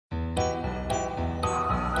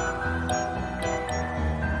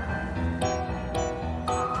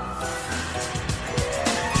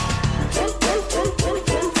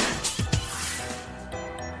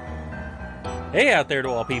Hey out there to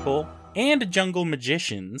all people and jungle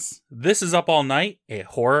magicians. This is Up All Night, a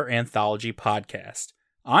horror anthology podcast.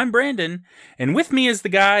 I'm Brandon, and with me is the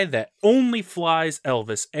guy that only flies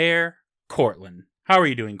Elvis Air, Cortland. How are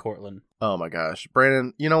you doing, Cortland? Oh my gosh.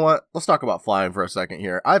 Brandon, you know what? Let's talk about flying for a second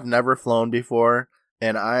here. I've never flown before,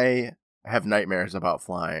 and I have nightmares about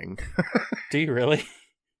flying. Do you really?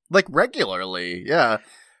 Like regularly, yeah.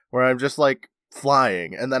 Where I'm just like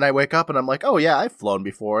flying, and then I wake up and I'm like, oh yeah, I've flown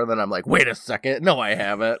before, and then I'm like, wait a second, no I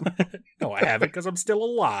haven't. No, I haven't because I'm still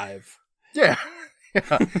alive. Yeah.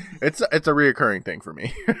 Yeah. It's a reoccurring thing for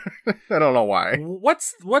me. I don't know why.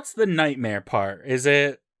 What's the nightmare part? Is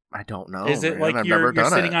it... I don't know. Is it man. like you're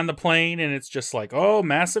sitting on the plane and it's just like, oh,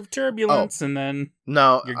 massive turbulence, and then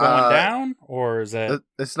no, you're going down? Or is it...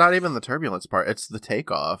 It's not even the turbulence part. It's the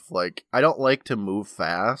takeoff. Like, I don't like to move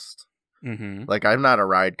fast. Mm-hmm. Like, I'm not a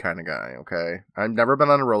ride kind of guy, okay? I've never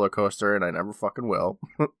been on a roller coaster, and I never fucking will.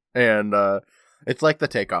 And it's like the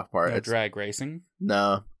takeoff part. No it's drag racing?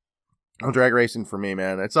 No drag racing for me,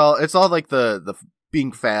 man. It's all like the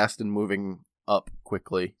being fast and moving up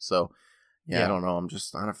quickly. So yeah, I don't know. I'm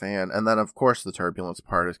just not a fan. And then of course the turbulence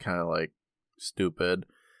part is kind of like stupid.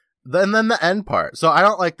 Then the end part. So I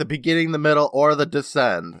don't like the beginning, the middle, or the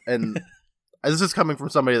descend. And this is coming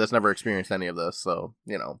from somebody that's never experienced any of this. So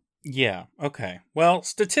you know. Yeah. Okay. Well,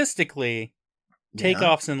 statistically,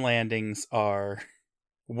 takeoffs and landings are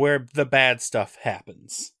where the bad stuff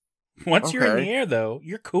happens. Once you're in the air, though,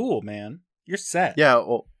 you're cool, man. You're set. Yeah,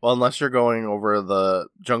 well, unless you're going over the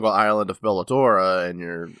jungle island of Belladora and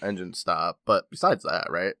your engine stop. But besides that,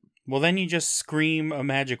 right? Well, then you just scream a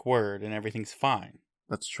magic word and everything's fine.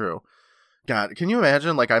 That's true. God, can you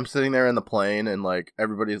imagine, like, I'm sitting there in the plane and, like,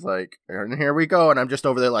 everybody's like, and here we go, and I'm just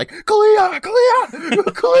over there like, Kalia! Kalia!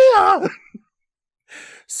 Kalia!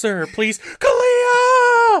 Sir, please,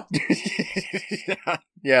 Kalia!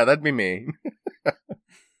 Yeah, that'd be me.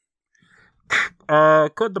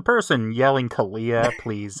 Could the person yelling Kalia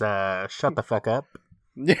please shut the fuck up?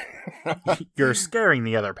 You're scaring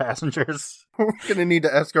the other passengers. We're gonna need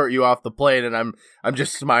to escort you off the plane, and I'm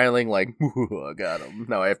just smiling like, ooh, I got him.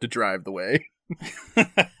 Now I have to drive the way.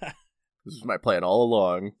 This is my plan all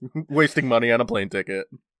along. Wasting money on a plane ticket.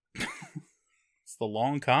 It's the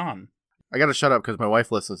long con. I gotta shut up because my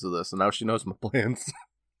wife listens to this, and now she knows my plans.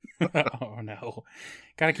 Oh no.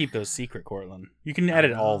 Gotta keep those secret, Cortland. You can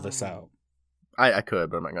edit all this out. I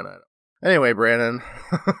could, but I'm not gonna. Anyway, Brandon.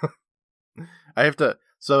 I have to.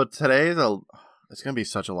 So today's it's gonna be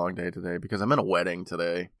such a long day today because I'm in a wedding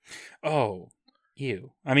today. Oh,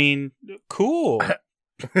 ew. I mean, cool.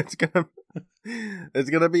 It's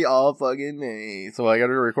gonna be all fucking me. So I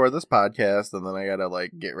gotta record this podcast, and then I gotta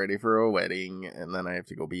like get ready for a wedding, and then I have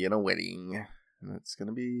to go be in a wedding, and it's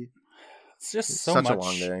gonna be. It's just such a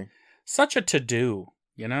long day. Such a to-do,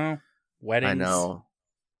 you know? Weddings. I know.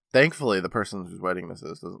 Thankfully, the person whose wedding this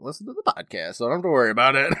is doesn't listen to the podcast, so I don't have to worry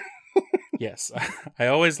about it. Yes. I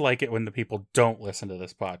always like it when the people don't listen to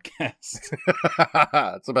this podcast.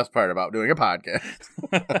 It's the best part about doing a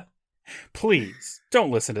podcast. Please, don't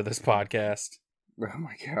listen to this podcast. Oh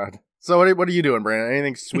my god. So what are you doing, Brandon?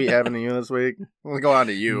 Anything sweet happening to you this week? Let's go on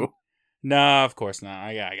to you. No, of course not.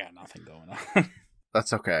 I got nothing going on.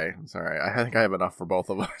 That's okay. It's all right. I think I have enough for both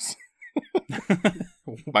of us. My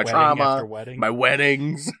Wedding trauma, after wedding. my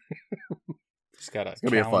weddings. Just got a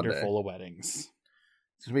gonna be a fun calendar day. full of weddings.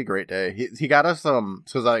 It's gonna be a great day. He got us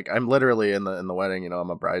because like I'm literally in the wedding. You know, I'm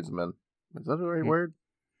a bridesman. Is that the right word?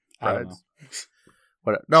 I don't know.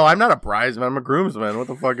 What? No, I'm not a bridesman. I'm a groomsman. What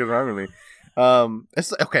the fuck is wrong with me?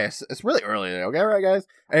 It's okay. It's really early today. Okay, all right, guys.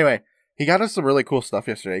 Anyway, he got us some really cool stuff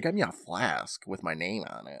yesterday. He got me a flask with my name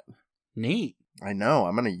on it. Neat. I know.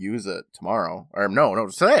 I'm gonna use it tomorrow. Or no,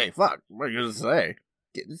 today. Fuck, I'm gonna use it today.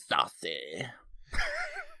 Getting saucy.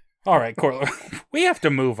 All right, Cortland. We have to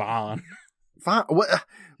move on. Fine.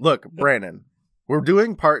 Look, Brandon. We're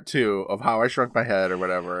doing part 2 of How I Shrunk My Head or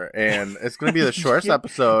whatever, and it's going to be the shortest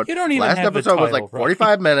episode. You don't even Last have the episode was title, like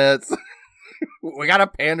 45 minutes. We got to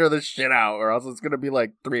pander this shit out, or else it's going to be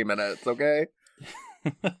like 3 minutes, okay?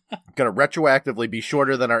 Going to retroactively be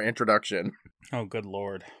shorter than our introduction. Oh, good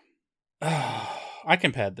lord. I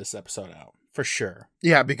can pad this episode out, for sure.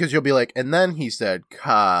 Yeah, because you'll be like, and then he said,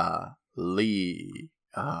 Ka-li.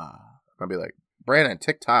 I'll be like, Brandon,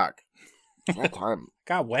 TikTok. It's time.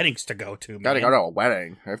 Got weddings to go to, man. Gotta go to a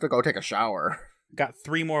wedding. I have to go take a shower. Got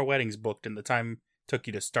 3 more weddings booked in the time it took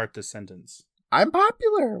you to start this sentence. I'm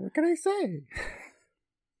popular. What can I say?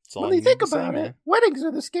 That's all What do you need think to say, about man. it? Weddings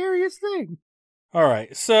are the scariest thing. All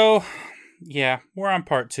right, so yeah, we're on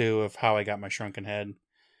part 2 of How I Got My Shrunken Head.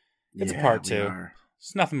 It's a part 2.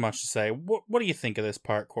 There's nothing much to say. What do you think of this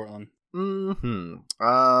part, Cortland?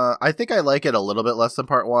 I think I like it a little bit less than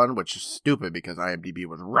part 1, which is stupid because IMDb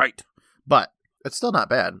was right. But it's still not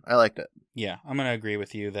bad. I liked it. Yeah, I'm going to agree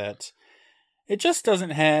with you that it just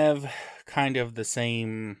doesn't have kind of the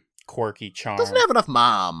same quirky charm. It doesn't have enough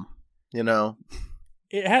mom, you know?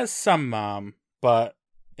 It has some mom, but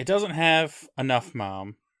it doesn't have enough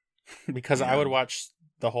mom because I would watch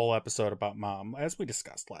the whole episode about mom, as we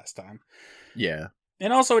discussed last time. Yeah.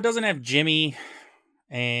 And also, it doesn't have Jimmy,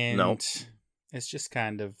 and Nope. It's just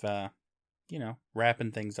kind of,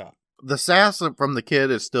 wrapping things up. The sass from the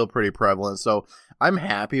kid is still pretty prevalent, so I'm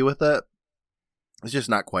happy with it. It's just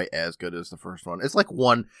not quite as good as the first one. It's like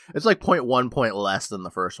 0.1 point less than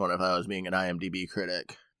the first one if I was being an IMDb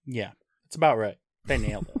critic. Yeah, it's about right. They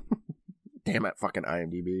nailed it. Damn it, fucking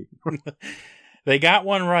IMDb. They got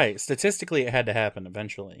one right. Statistically, it had to happen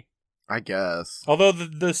eventually. I guess. Although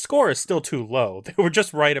the score is still too low. They were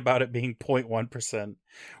just right about it being 0.1%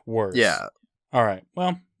 worse. Yeah. All right.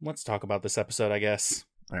 Well, let's talk about this episode, I guess.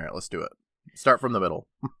 All right, let's do it. Start from the middle.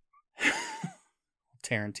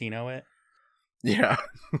 Tarantino it. Yeah.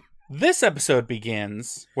 This episode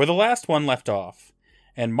begins where the last one left off,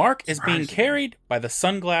 and Mark is being carried by the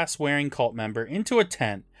sunglass-wearing cult member into a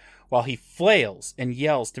tent while he flails and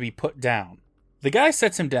yells to be put down. The guy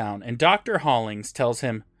sets him down, and Dr. Hollings tells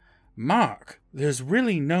him, "Mark, there's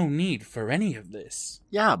really no need for any of this."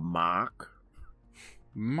 Yeah, Mark.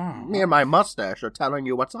 Mark. Me and my mustache are telling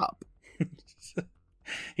you what's up.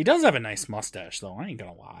 He does have a nice mustache, though. I ain't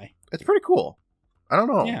gonna lie. It's pretty cool. I don't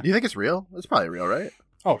know. Yeah. Do you think it's real? It's probably real, right?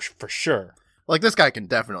 Oh, for sure. Like, this guy can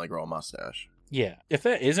definitely grow a mustache. Yeah. If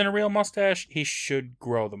that isn't a real mustache, he should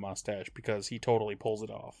grow the mustache because he totally pulls it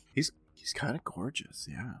off. He's kind of gorgeous,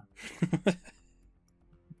 yeah.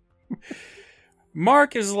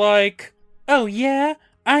 Mark is like, "Oh, yeah?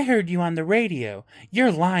 I heard you on the radio.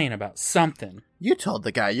 You're lying about something." You told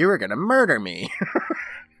the guy you were going to murder me.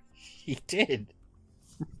 He did.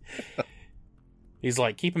 He's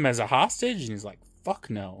like, "Keep him as a hostage?" And he's like, "Fuck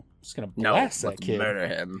no. I'm just going to blast that kid. Murder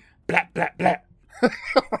him. Blat, blat, blat." Oh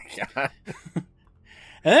my God.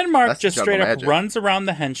 And then Mark That's just jungle straight up magic. runs around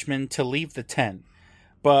the henchman to leave the tent.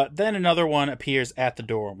 But then another one appears at the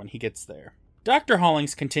door when he gets there. Dr.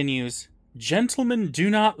 Hollings continues, "Gentlemen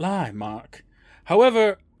do not lie, Mark.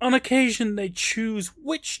 However, on occasion they choose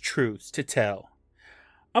which truths to tell.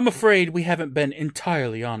 I'm afraid we haven't been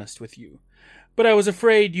entirely honest with you, but I was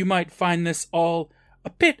afraid you might find this all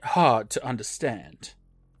a bit hard to understand."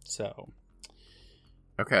 So,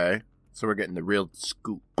 Okay, so we're getting the real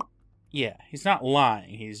scoop. yeah, he's not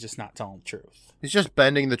lying, he's just not telling the truth. He's just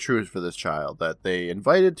bending the truth for this child that they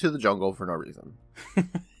invited to the jungle for no reason.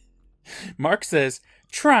 Mark says,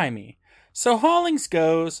 "Try me." So Hollings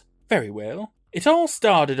goes, "Very well. It all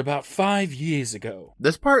started about 5 years ago."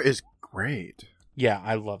 This part is great. Yeah,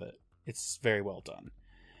 I love it. It's very well done.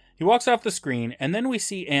 He walks off the screen, and then we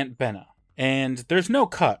see Aunt Benna. And there's no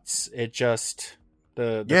cuts. It just,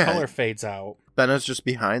 the color fades out. Benna's just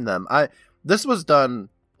behind them. This was done,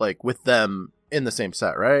 like, with them in the same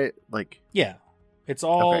set, right? Like, Yeah. It's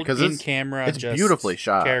all Okay, 'cause in it's camera. it's just beautifully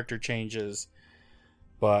shot. Character changes.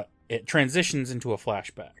 But it transitions into a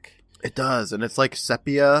flashback. it does, and it's like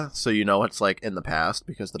sepia, so you know it's like in the past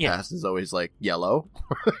because the Yeah. past is always like yellow.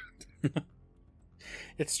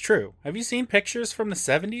 It's true. Have you seen pictures from the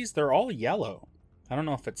 70s? They're all yellow. I don't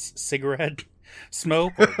know if it's cigarette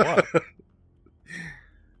smoke or what.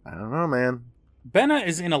 I don't know, man. Benna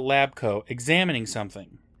is in a lab coat examining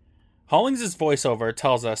something. Hollings' voiceover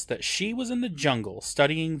tells us that she was in the jungle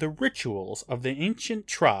studying the rituals of the ancient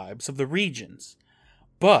tribes of the regions.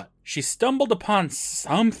 But she stumbled upon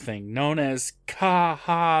something known as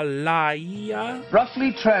Kahalaya.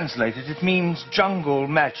 Roughly translated, it means jungle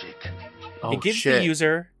magic. Oh, It gives shit. the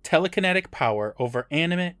user telekinetic power over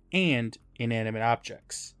animate and inanimate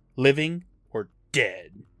objects, living or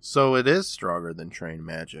dead. So it is stronger than trained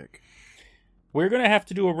magic. We're going to have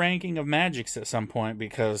to do a ranking of magics at some point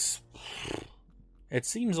because it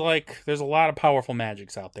seems like there's a lot of powerful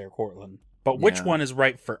magics out there, Cortland. But which Yeah. one is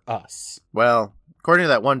right for us? Well, according to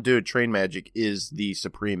that one dude, trained magic is the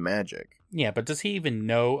supreme magic. Yeah, but does he even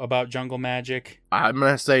know about jungle magic? I'm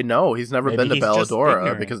going to say no. He's never Maybe been to he's just Belladora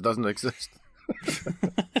ignorant. because it doesn't exist.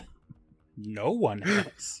 No one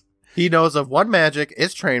has. He knows of one magic,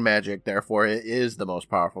 it's trained magic, therefore it is the most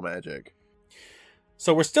powerful magic.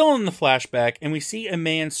 So we're still in the flashback, and we see a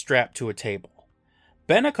man strapped to a table.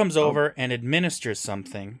 Benna comes over and administers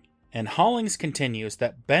something, and Hollings continues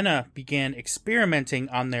that Benna began experimenting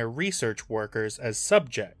on their research workers as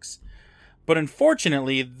subjects. But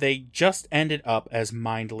unfortunately, they just ended up as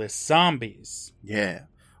mindless zombies. Yeah.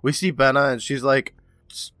 We see Benna and she's like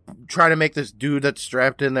trying to make this dude that's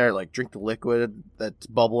strapped in there like drink the liquid that's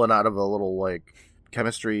bubbling out of a little like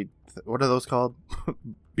chemistry. What are those called?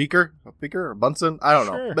 Beaker or Bunsen? I don't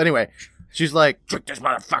know. But anyway, she's like, drink this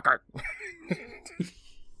motherfucker.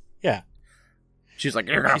 Yeah. She's like,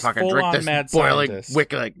 you're gonna fucking drink this boiling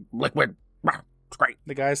liquid. It's great.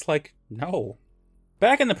 The guy's like, no.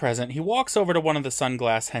 Back in the present, he walks over to one of the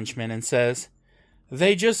sunglass henchmen and says,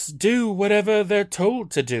 they just do whatever they're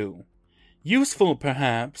told to do. Useful,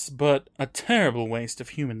 perhaps, but a terrible waste of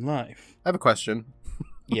human life. I have a question.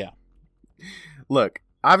 Yeah. Look,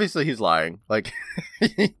 obviously he's lying. Like,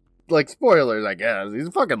 like spoilers, I guess. He's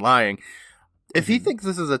fucking lying. If he thinks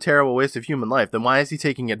this is a terrible waste of human life, then why is he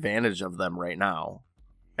taking advantage of them right now?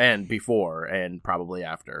 And before, and probably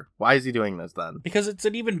after. Why is he doing this then? Because it's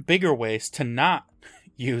an even bigger waste to not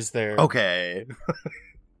use their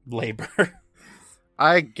labor.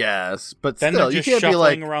 I guess, but then still, they're just you can't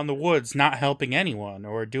shuffling be like around the woods, not helping anyone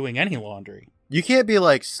or doing any laundry. You can't be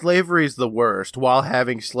like slavery's the worst while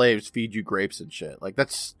having slaves feed you grapes and shit. Like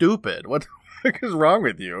that's stupid. What the fuck is wrong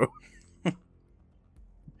with you?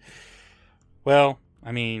 Well,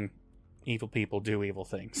 I mean, evil people do evil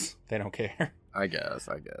things. They don't care. I guess.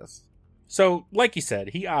 So, like you said,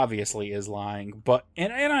 he obviously is lying, but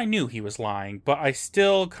and I knew he was lying, but I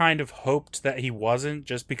still kind of hoped that he wasn't,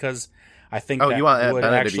 just because I think that you want would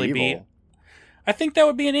Bennett actually to be be. evil? I think that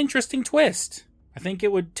would be an interesting twist. I think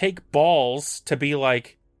it would take balls to be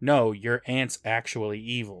like, no, your aunt's actually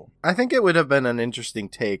evil. I think it would have been an interesting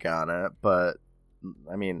take on it, but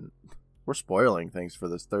I mean, we're spoiling things for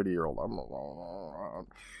this 30-year-old.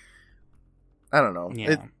 I don't know.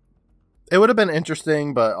 Yeah. It would have been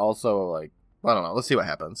interesting, but also, like, I don't know. Let's see what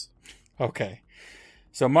happens. Okay.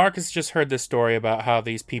 So Marcus just heard this story about how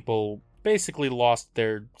these people basically lost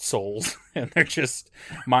their souls and they're just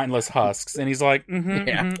mindless husks. And he's like,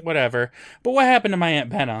 whatever. But what happened to my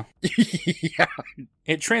Aunt Benna? Yeah.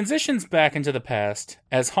 It transitions back into the past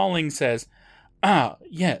as Halling says, ah,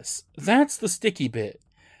 yes, that's the sticky bit.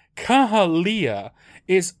 Kahalia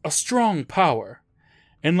is a strong power.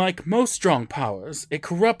 And like most strong powers, it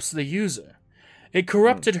corrupts the user. It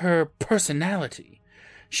corrupted her personality.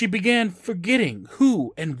 She began forgetting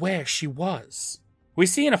who and where she was. We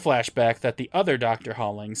see in a flashback that the other Dr.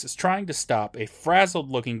 Hollings is trying to stop a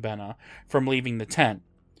frazzled-looking Benna from leaving the tent.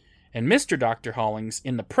 And Mr. Dr. Hollings,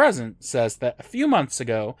 in the present, says that a few months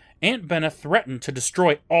ago, Aunt Benna threatened to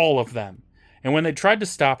destroy all of them. And when they tried to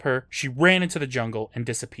stop her, she ran into the jungle and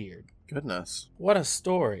disappeared. Goodness. What a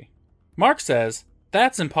story. Mark says,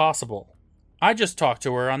 that's impossible. I just talked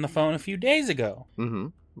to her on the phone a few days ago. Mm-hmm.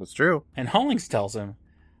 That's true. And Hollings tells him,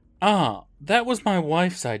 that was my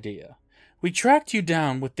wife's idea. We tracked you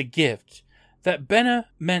down with the gift that Benna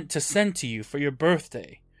meant to send to you for your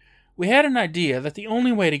birthday. We had an idea that the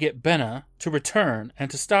only way to get Benna to return and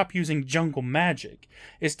to stop using jungle magic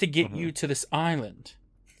is to get you to this island.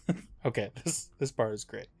 Okay, this part is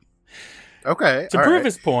great. Okay. To prove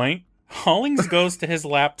his point, Hollings goes to his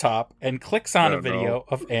laptop and clicks on a video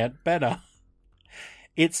of Aunt Benna.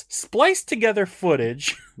 It's spliced together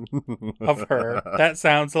footage of her that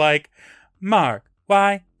sounds like, Mark,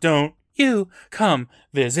 why don't you come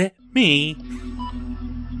visit me?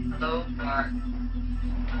 Hello, Mark.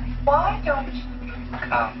 Why don't you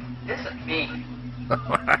come visit me?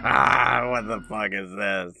 What the fuck is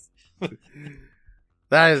this?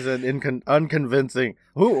 That is an unconvincing.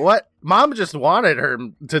 What? Mom just wanted her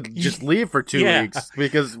to just leave for 2 weeks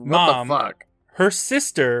because what the fuck? Her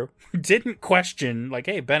sister didn't question, like,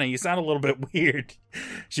 hey, Benna, you sound a little bit weird.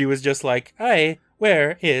 She was just like, hey,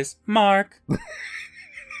 where is Mark?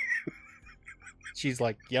 She's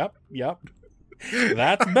like, yep,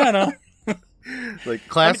 that's Benna. Like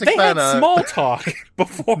classic they Benna. Had small talk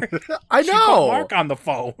before I she know. put Mark on the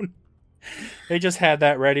phone. They just had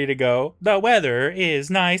that ready to go. The weather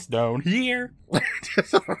is nice down here.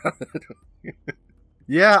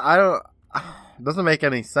 Yeah, I don't. It doesn't make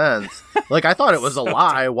any sense. Like I thought it was a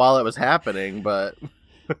lie while it was happening, but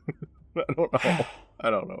I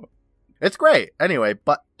don't know. It's great. Anyway,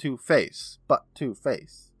 butt to face.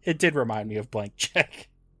 It did remind me of Blank Check.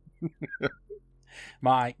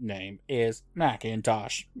 My name is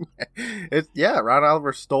Macintosh. Ron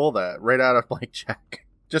Oliver stole that right out of Blank Check.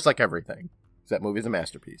 Just like everything. That movie's a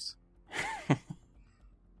masterpiece.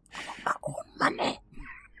 Money.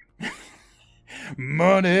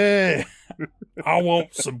 Money. I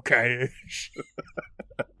want some cash.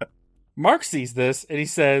 Mark sees this and he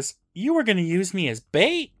says, you were going to use me as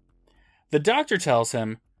bait? The doctor tells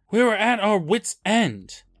him, we were at our wits'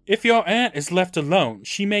 end. If your aunt is left alone,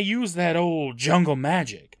 she may use that old jungle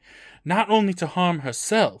magic, not only to harm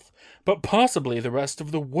herself, but possibly the rest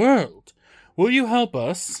of the world. Will you help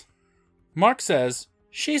us? Mark says,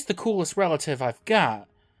 she's the coolest relative I've got,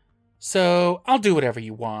 so I'll do whatever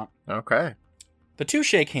you want. Okay. The two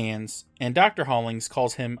shake hands, and Dr. Hollings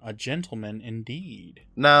calls him a gentleman indeed.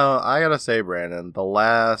 Now, I gotta say, Brandon, the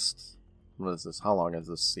last... What is this? How long is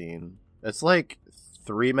this scene? It's like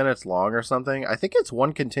 3 minutes long or something. I think it's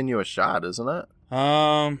one continuous shot, isn't it?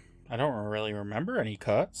 I don't really remember any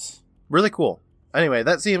cuts. Really cool. Anyway,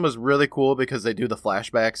 that scene was really cool because they do the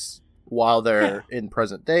flashbacks while they're in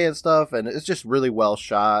present day and stuff, and it's just really well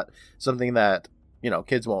shot. Something that,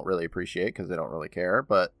 kids won't really appreciate because they don't really care,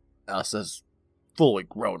 but us as fully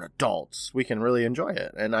grown adults, we can really enjoy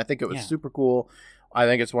it. And I think it was super cool. I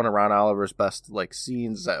think it's one of Ron Oliver's best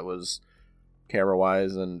scenes that was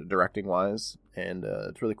camera-wise and directing-wise, and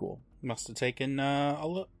it's really cool. Must have taken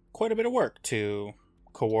quite a bit of work to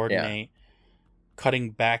coordinate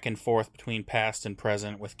cutting back and forth between past and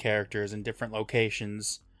present with characters in different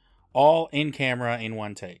locations, all in camera in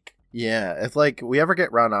one take. Yeah, if we ever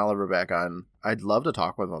get Ron Oliver back on, I'd love to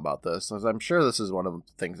talk with him about this, as I'm sure this is one of the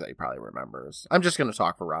things that he probably remembers. I'm just going to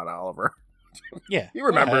talk for Ron Oliver. Yeah. He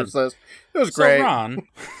remembers this. It was great. So, Ron,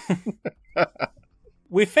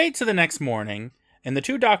 we fade to the next morning, and the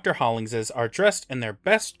two Dr. Hollingses are dressed in their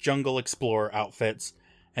best jungle explorer outfits,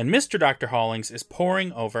 and Mr. Dr. Hollings is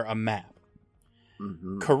poring over a map.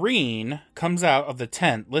 Mm-hmm. Corrine comes out of the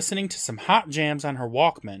tent listening to some hot jams on her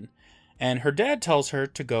Walkman, and her dad tells her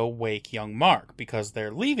to go wake young Mark because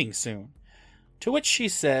they're leaving soon. To which she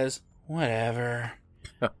says, whatever.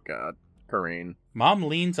 Oh, God. Corrine. Mom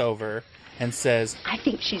leans over and says, I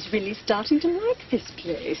think she's really starting to like this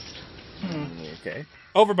place. Okay.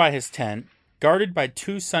 Over by his tent, guarded by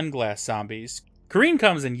two sunglass zombies, Corrine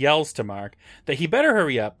comes and yells to Mark that he better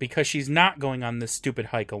hurry up because she's not going on this stupid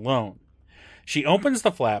hike alone. She opens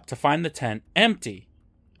the flap to find the tent empty,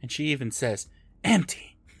 and she even says,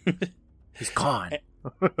 empty. He's gone.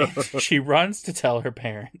 And she runs to tell her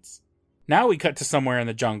parents. Now we cut to somewhere in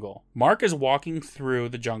the jungle. Mark is walking through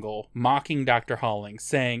the jungle, mocking Dr. Hollings,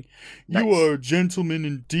 saying, Nice. You are a gentleman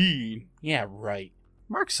indeed. Yeah, right.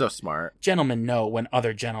 Mark's so smart. Gentlemen know when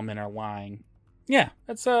other gentlemen are lying. Yeah,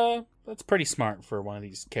 that's pretty smart for one of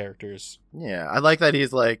these characters. Yeah, I like that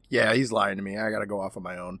he's like, yeah, he's lying to me. I gotta go off on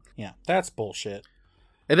my own. Yeah, that's bullshit.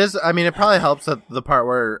 It is, I mean, it probably helps that the part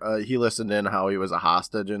where he listened in how he was a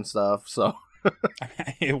hostage and stuff, so.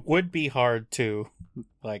 It would be hard to,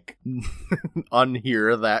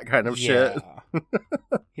 unhear that kind of shit.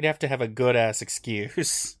 He'd have to have a good-ass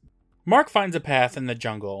excuse. Mark finds a path in the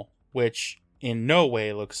jungle, which in no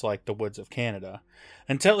way looks like the woods of Canada,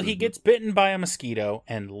 until he gets bitten by a mosquito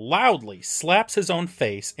and loudly slaps his own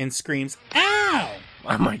face and screams, Ow!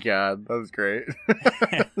 Oh my God, that was great.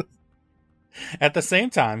 At the same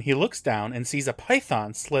time, he looks down and sees a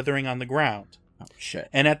python slithering on the ground. Oh, shit.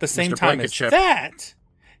 And at the same Mr. time Blanket as Chip. that,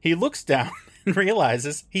 he looks down and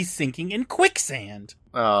realizes he's sinking in quicksand.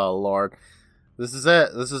 Oh, Lord. This is it.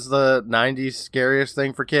 This is the 90s scariest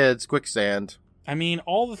thing for kids, quicksand. I mean,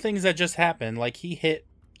 all the things that just happened, like he hit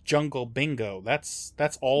jungle bingo. That's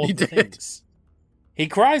all He of the did. things. He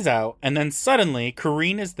cries out, and then suddenly,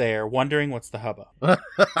 Corrine is there, wondering what's the hubbub.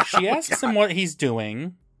 She asks him what he's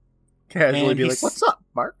doing. Casually and be like, what's up,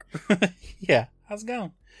 Mark? Yeah, how's it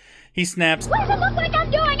going? He snaps, What does it look like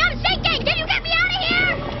I'm doing? I'm sinking! Can you get me out of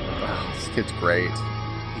here? Oh, this kid's great.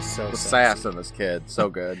 he's so The sexy. sass in this kid. So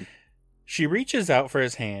good. She reaches out for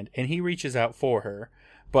his hand, and he reaches out for her,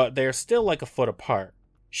 but they're still like a foot apart.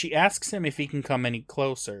 She asks him if he can come any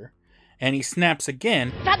closer, and he snaps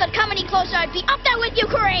again. If I could come any closer, I'd be up there with you,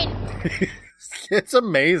 Corinne! It's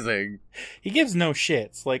amazing. He gives no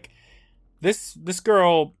shits. Like, this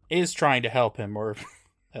girl is trying to help him, or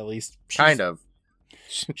at least Kind of.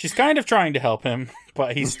 She's kind of trying to help him,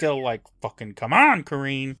 but he's still like, fucking come on,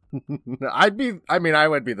 Corrine. I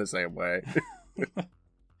would be the same way.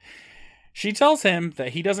 She tells him that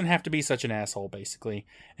he doesn't have to be such an asshole, basically,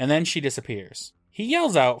 and then she disappears. He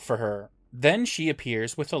yells out for her, then she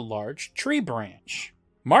appears with a large tree branch.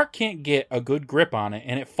 Mark can't get a good grip on it,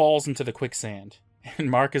 and it falls into the quicksand.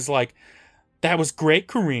 And Mark is like, that was great,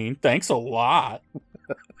 Corrine. Thanks a lot.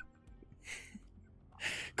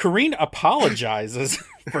 Corrine apologizes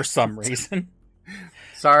for some reason.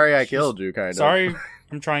 Sorry I killed you, kind of. Sorry,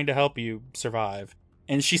 I'm trying to help you survive.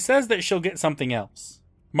 And she says that she'll get something else.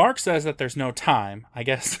 Mark says that there's no time. I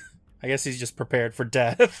guess he's just prepared for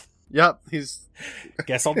death. Yep, he's...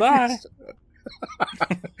 Guess I'll die.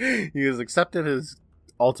 He has accepted his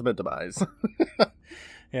ultimate demise.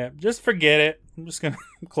 Yeah, just forget it. I'm just gonna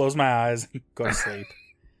close my eyes and go to sleep.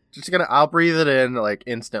 I'll breathe it in, like,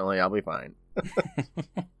 instantly. I'll be fine.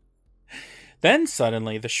 Then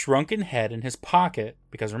suddenly the shrunken head in his pocket,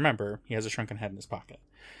 because remember, he has a shrunken head in his pocket,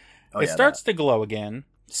 it starts to glow again,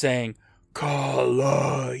 saying,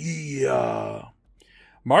 Kalia.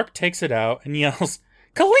 Mark takes it out and yells,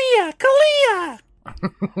 Kalia! Kalia!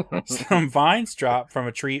 Some vines drop from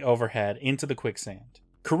a tree overhead into the quicksand.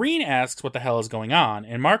 Kareen asks what the hell is going on,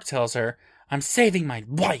 and Mark tells her, I'm saving my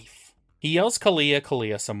life. He yells Kalia,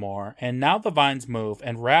 Kalia some more, and now the vines move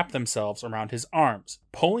and wrap themselves around his arms,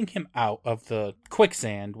 pulling him out of the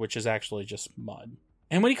quicksand, which is actually just mud.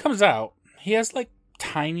 And when he comes out, he has like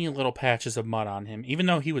tiny little patches of mud on him, even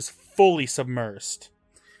though he was fully submersed.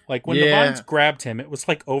 Like when the vines grabbed him, it was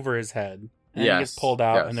like over his head. And he gets pulled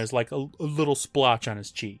out, and there's like a little splotch on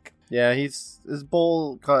his cheek. Yeah, his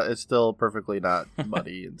bowl cut is still perfectly not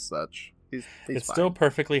muddy and such. It's fine. Still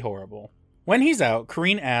perfectly horrible. When he's out,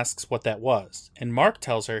 Kareen asks what that was, and Mark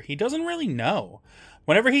tells her he doesn't really know.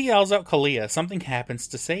 Whenever he yells out Kalia, something happens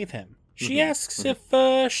to save him. She asks if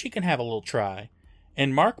she can have a little try,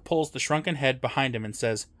 and Mark pulls the shrunken head behind him and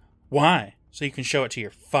says, Why? So you can show it to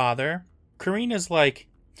your father? Kareen is like,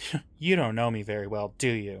 You don't know me very well, do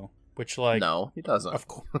you? Which, like... No, he doesn't. Of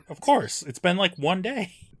course. It's been, like, one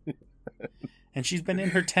day. And she's been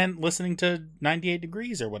in her tent listening to 98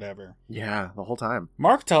 Degrees or whatever. Yeah, the whole time.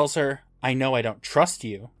 Mark tells her, I know I don't trust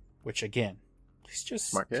you. Which, again, he's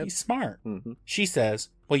smart. Mm-hmm. She says,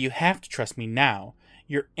 well, you have to trust me now.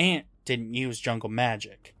 Your aunt didn't use jungle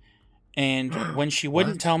magic. And when she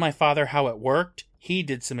wouldn't tell my father how it worked, he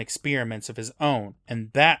did some experiments of his own.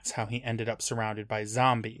 And that's how he ended up surrounded by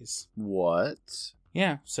zombies. What?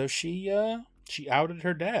 Yeah, so she outed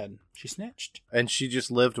her dad. She snitched. And she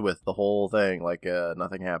just lived with the whole thing like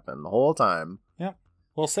nothing happened the whole time. Yep.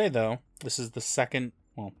 We'll say, though, this is the second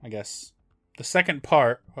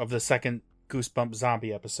part of the second Goosebump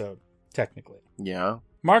zombie episode, technically. Yeah.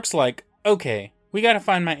 Mark's like, okay, we gotta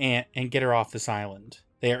find my aunt and get her off this island.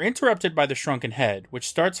 They are interrupted by the shrunken head, which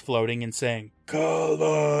starts floating and saying,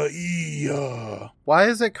 Kala-ia. Why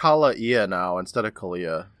is it Kala-ia now instead of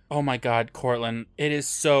Kalia? Oh my god, Cortland, it is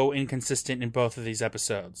so inconsistent in both of these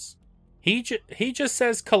episodes. He just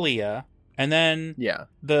says Kalia, and then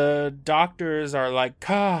the doctors are like,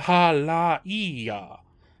 Kahala-ia.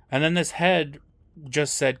 And then this head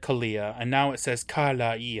just said Kalia, and now it says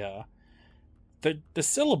Kala-ia. The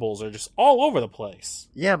syllables are just all over the place.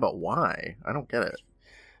 Yeah, but why? I don't get it.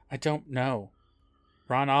 I don't know.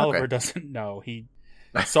 Ron Oliver doesn't know. He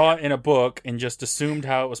saw it in a book and just assumed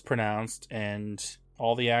how it was pronounced, and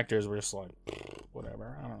all the actors were just like,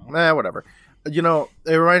 whatever. I don't know. Whatever. You know,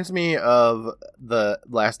 it reminds me of the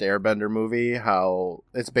Last Airbender movie, how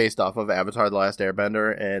it's based off of Avatar: The Last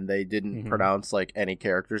Airbender, and they didn't pronounce like any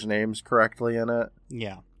characters' names correctly in it.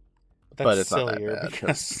 Yeah. But it's sillier not that bad,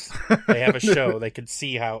 because they have a show. They could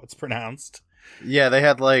see how it's pronounced. Yeah, they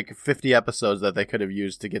had like 50 episodes that they could have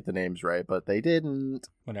used to get the names right, but they didn't.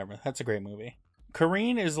 Whatever. That's a great movie.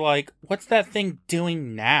 Kareen is like, what's that thing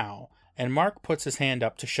doing now? And Mark puts his hand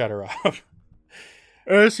up to shut her up.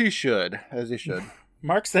 As he should.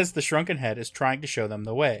 Mark says the shrunken head is trying to show them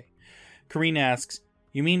the way. Kareen asks,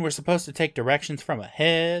 you mean we're supposed to take directions from a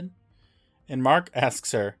head? And Mark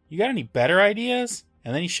asks her, you got any better ideas?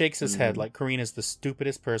 And then he shakes his head like Kareen is the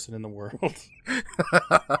stupidest person in the world.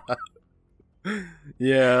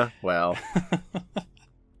 Yeah, well.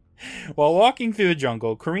 While walking through the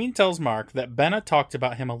jungle, Kareen tells Mark that Benna talked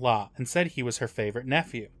about him a lot and said he was her favorite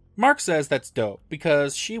nephew. Mark says that's dope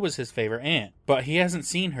because she was his favorite aunt, but he hasn't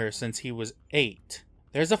seen her since he was 8.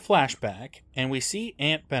 There's a flashback, and we see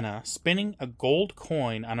Aunt Benna spinning a gold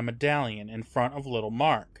coin on a medallion in front of little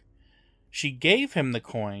Mark. She gave him the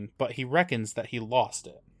coin, but he reckons that he lost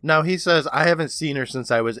it. Now he says, I haven't seen her since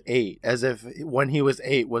I was 8, as if when he was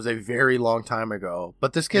 8 was a very long time ago.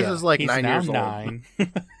 But this kid is like 9 years old. 9.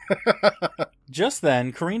 Just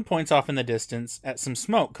then, Kareen points off in the distance at some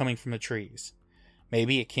smoke coming from the trees.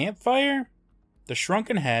 Maybe a campfire? The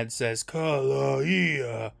shrunken head says,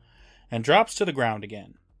 Kala-ia, and drops to the ground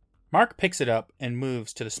again. Mark picks it up and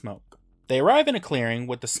moves to the smoke. They arrive in a clearing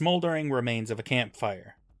with the smoldering remains of a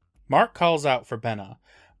campfire. Mark calls out for Benna,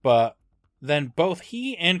 but then both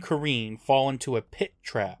he and Kareen fall into a pit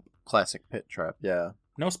trap. Classic pit trap, yeah.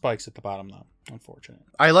 No spikes at the bottom, though. Unfortunate.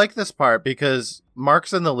 I like this part because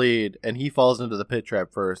Mark's in the lead, and he falls into the pit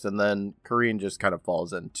trap first, and then Kareen just kind of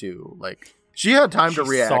falls in, too. Like, she had time to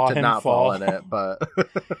react and not fall in it, but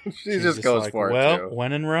she just goes like, for it, too. Well,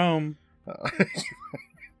 when in Rome.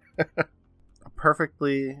 A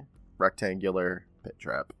perfectly rectangular pit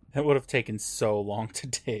trap. It would have taken so long to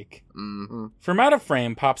dig. Mm-hmm. From out of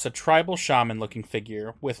frame pops a tribal shaman-looking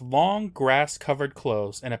figure with long, grass-covered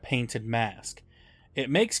clothes and a painted mask. It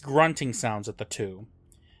makes grunting sounds at the two.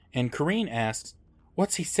 And Corrine asks,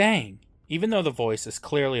 "What's he saying?" Even though the voice is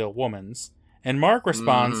clearly a woman's. And Mark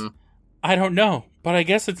responds, "I don't know, but I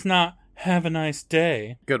guess it's not 'have a nice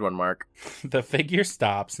day.'" Good one, Mark. The figure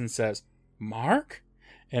stops and says, "Mark?"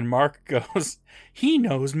 And Mark goes, "He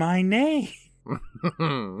knows my name."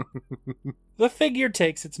 The figure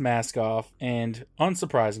takes its mask off, and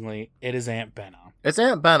unsurprisingly, it is Aunt Benna. It's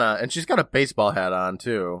Aunt Benna, and she's got a baseball hat on,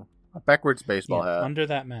 too. A backwards baseball hat. Under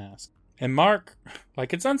that mask. And Mark,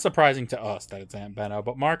 it's unsurprising to us that it's Aunt Benna,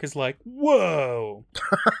 but Mark is like, "Whoa!"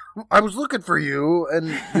 I was looking for you,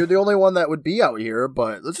 and you're the only one that would be out here,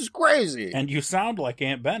 but this is crazy. And you sound like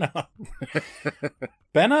Aunt Benna.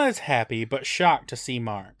 Benna is happy, but shocked to see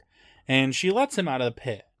Mark, and she lets him out of the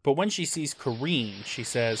pit. But when she sees Corrine, she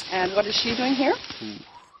says, "And what is she doing here?"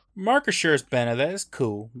 Mark assures Benna that it's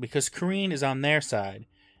cool, because Corrine is on their side,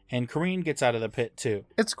 and Corrine gets out of the pit too.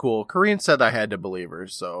 It's cool. Corrine said I had to believe her,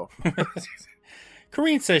 so...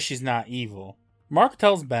 Corrine says she's not evil. Mark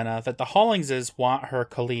tells Benna that the Hollingses want her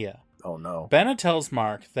Kalia. Oh no. Benna tells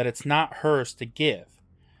Mark that it's not hers to give.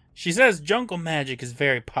 She says jungle magic is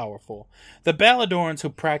very powerful. The Baladorans who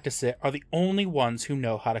practice it are the only ones who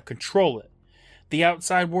know how to control it. The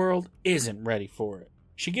outside world isn't ready for it.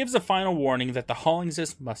 She gives a final warning that the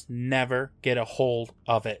Hollingses must never get a hold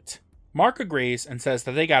of it. Mark agrees and says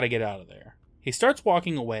that they gotta get out of there. He starts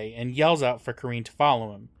walking away and yells out for Corrine to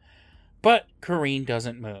follow him. But Corrine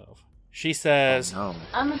doesn't move. She says, "Oh, no.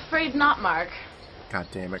 I'm afraid not, Mark. God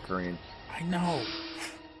damn it, Corrine." "I know.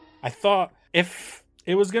 I thought if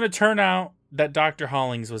it was gonna turn out that Dr.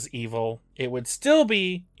 Hollings was evil, it would still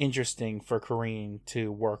be interesting for Corrine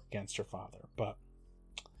to work against her father, but..."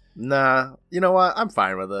 Nah, you know what? I'm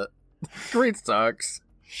fine with it. Corrine sucks.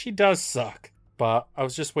 She does suck, but I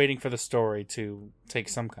was just waiting for the story to take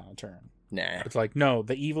some kind of turn. Nah. It's like, no,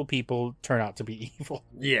 the evil people turn out to be evil.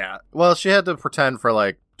 Yeah. Well, she had to pretend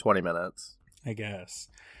for 20 minutes. I guess.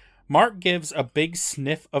 Mark gives a big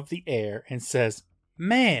sniff of the air and says,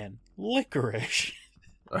 "Man, licorice."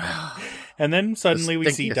 And then suddenly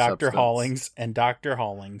we see Dr. substance. Hollings and Dr.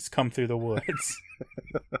 Hollings come through the woods.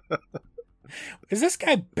 Is this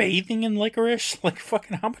guy bathing in licorice?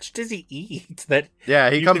 Fucking, how much does he eat that? Yeah,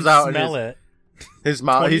 he you comes can out smell and it. his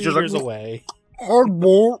mouth. 20 He's just meters like, away. "I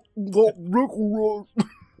want the licorice."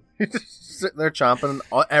 He's just sitting there chomping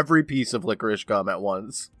every piece of licorice gum at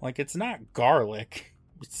once. It's not garlic.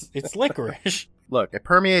 It's licorice. Look, it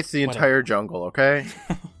permeates the Whatever. entire jungle. Okay,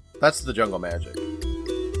 that's the jungle magic.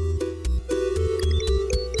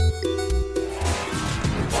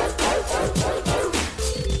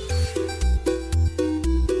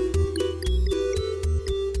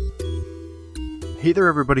 Hey there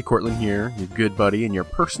everybody, Cortland here, your good buddy and your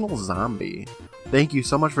personal zombie. Thank you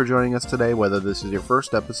so much for joining us today, whether this is your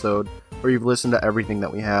first episode or you've listened to everything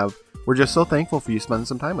that we have. We're just so thankful for you spending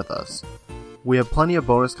some time with us. We have plenty of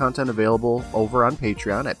bonus content available over on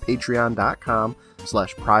Patreon at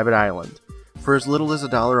patreon.com/privateisland. For as little as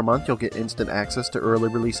 $1 a month, you'll get instant access to early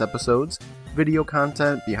release episodes, video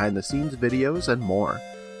content, behind the scenes videos, and more.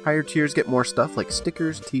 Higher tiers get more stuff like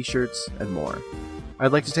stickers, t-shirts, and more.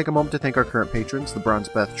 I'd like to take a moment to thank our current patrons, the Bronze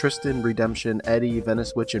Beth, Tristan, Redemption, Eddie,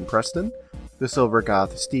 Venice Witch, and Preston, the Silver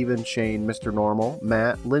Goth, Steven, Shane, Mr. Normal,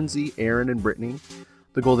 Matt, Lindsay, Aaron, and Brittany,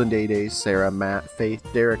 the Golden Day Days, Sarah, Matt, Faith,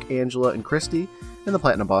 Derek, Angela, and Christy, and the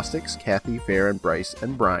Platinum Bostics, Kathy, Farron, Bryce,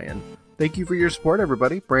 and Brian. Thank you for your support,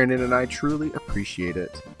 everybody. Brandon and I truly appreciate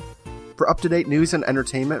it. For up-to-date news and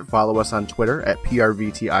entertainment, follow us on Twitter at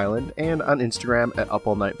PRVT Island and on Instagram at Up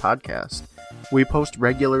All Night Podcast. We post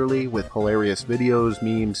regularly with hilarious videos,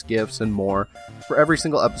 memes, GIFs, and more for every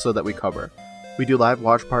single episode that we cover. We do live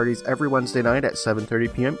watch parties every Wednesday night at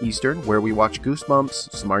 7:30 p.m. Eastern, where we watch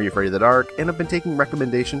Goosebumps, some Are You Afraid of the Dark, and have been taking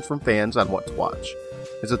recommendations from fans on what to watch.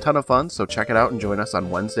 It's a ton of fun, so check it out and join us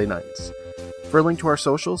on Wednesday nights. For a link to our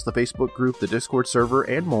socials, the Facebook group, the Discord server,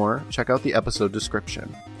 and more, check out the episode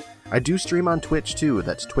description. I do stream on Twitch too,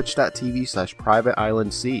 that's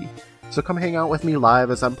twitch.tv/privateislandc. So come hang out with me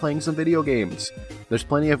live as I'm playing some video games. There's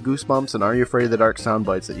plenty of Goosebumps and Are You Afraid of the Dark sound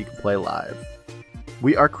bites that you can play live.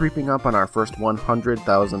 We are creeping up on our first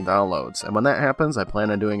 100,000 downloads, and when that happens, I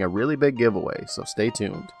plan on doing a really big giveaway, so stay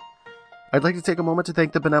tuned. I'd like to take a moment to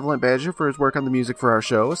thank the Benevolent Badger for his work on the music for our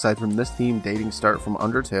show, aside from this theme, Dating Start from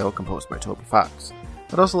Undertale, composed by Toby Fox.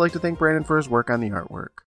 I'd also like to thank Brandon for his work on the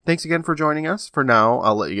artwork. Thanks again for joining us. For now,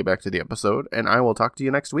 I'll let you get back to the episode, and I will talk to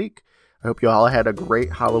you next week. I hope you all had a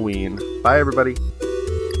great Halloween. Bye, everybody.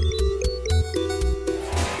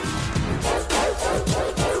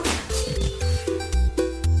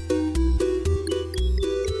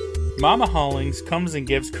 Mama Hollings comes and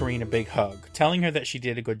gives Corrine a big hug, telling her that she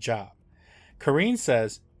did a good job. Corrine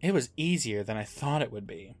says, "It was easier than I thought it would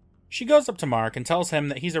be." She goes up to Mark and tells him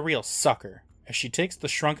that he's a real sucker as she takes the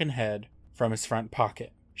shrunken head from his front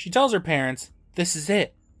pocket. She tells her parents, "This is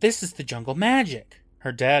it. This is the jungle magic."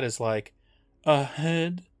 Her dad is like, "A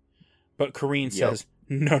head?" But Corrine says,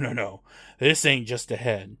 No. This ain't just a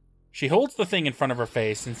head. She holds the thing in front of her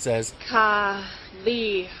face and says,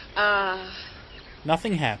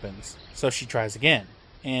 Nothing happens, so she tries again.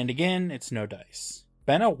 And again, it's no dice.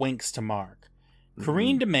 Benna winks to Mark.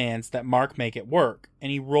 Corrine demands that Mark make it work,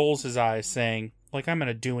 and he rolls his eyes, saying, "Like I'm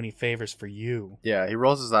gonna do any favors for you." Yeah, he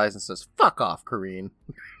rolls his eyes and says, "Fuck off, Corrine."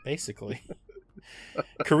 Basically.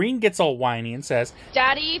 Corrine gets all whiny and says,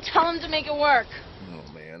 Daddy, tell him to make it work.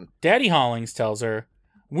 Oh, man. Daddy Hollings tells her,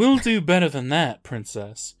 "We'll do better than that,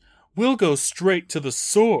 princess. We'll go straight to the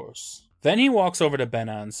source." Then he walks over to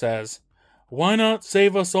Benna and says, "Why not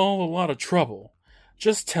save us all a lot of trouble?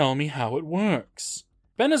 Just tell me how it works."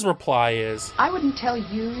 Benna's reply is, I wouldn't tell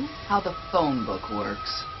you how the phone book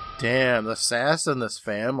works. Damn, the sass in this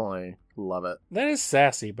family. Love it. That is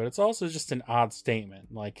sassy, but it's also just an odd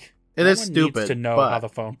statement. Like, It no is one stupid, needs to know but how the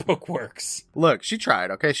phone book works. Look, she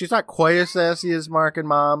tried, okay? She's not quite as sassy as Mark and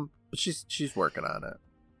Mom, but she's working on it.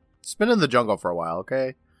 She's been in the jungle for a while,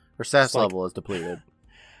 okay? Her sass level is depleted.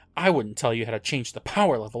 I wouldn't tell you how to change the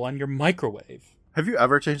power level on your microwave. Have you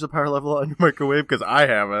ever changed the power level on your microwave? Because I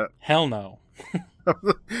haven't. Hell no.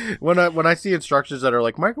 When I see instructions that are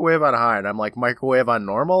like microwave on high, and I'm like, microwave on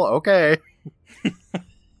normal? Okay.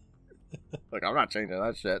 Like, I'm not changing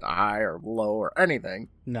that shit to high or low or anything.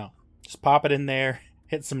 No. Just pop it in there,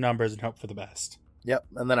 hit some numbers, and hope for the best. Yep,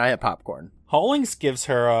 and then I have popcorn. Hollings gives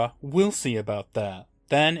her a, "We'll see about that."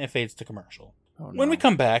 Then it fades to commercial. Oh, no. When we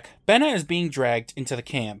come back, Benna is being dragged into the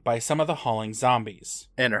camp by some of the Hollings zombies.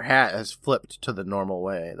 And her hat has flipped to the normal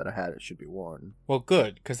way that a hat should be worn. Well,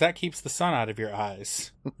 good, because that keeps the sun out of your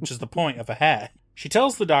eyes, which is the point of a hat. She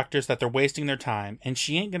tells the doctors that they're wasting their time, and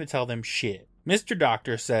she ain't gonna tell them shit. Mr.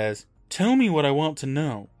 Doctor says, "Tell me what I want to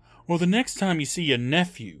know, or the next time you see your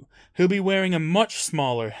nephew, he'll be wearing a much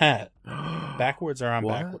smaller hat." Backwards or on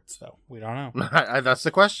backwards, though? We don't know. That's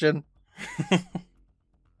the question.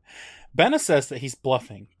 Benna says that he's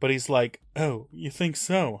bluffing, but he's like, "Oh, you think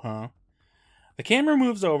so, huh?" The camera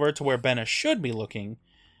moves over to where Benna should be looking,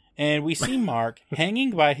 and we see Mark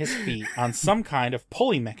hanging by his feet on some kind of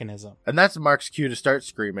pulley mechanism. And that's Mark's cue to start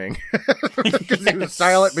screaming. Because he was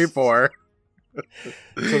silent before.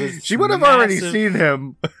 So she would have already seen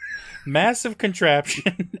him. Massive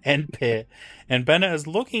contraption and pit, and Benna is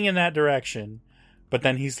looking in that direction, but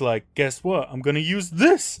then he's like, "Guess what? I'm gonna use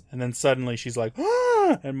this." And then suddenly she's like,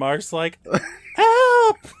 "Ah!" And Mark's like,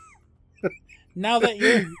 "Help!" Now that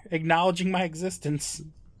you're acknowledging my existence,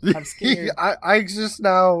 I'm scared. I exist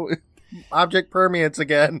now. Object permeates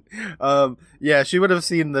again. Yeah, she would have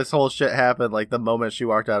seen this whole shit happen like the moment she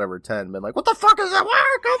walked out of her tent and been like, "What the fuck is at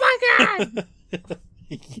work? Oh my god!"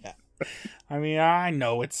 Yeah. I mean, I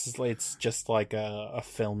know it's just like a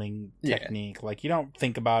filming technique. Yeah. Like, you don't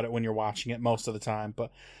think about it when you're watching it most of the time,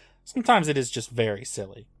 but sometimes it is just very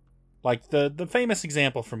silly. Like, the famous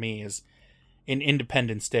example for me is in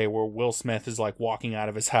Independence Day, where Will Smith is like walking out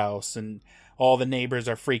of his house and all the neighbors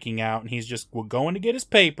are freaking out and he's just going to get his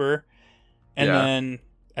paper. And then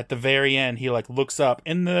at the very end, he like looks up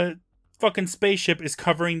and the fucking spaceship is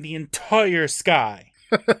covering the entire sky.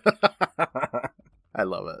 I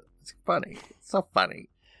love it. It's funny. It's so funny.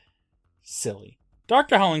 Silly.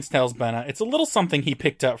 Dr. Hollings tells Benna it's a little something he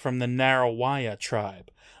picked up from the Narawaya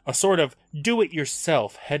tribe, a sort of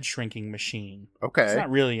do-it-yourself head-shrinking machine. Okay. It's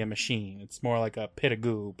not really a machine. It's more like a pit of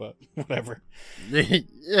goo, but whatever.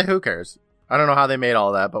 Yeah, who cares? I don't know how they made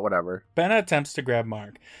all that, but whatever. Benna attempts to grab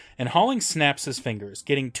Mark, and Hollings snaps his fingers,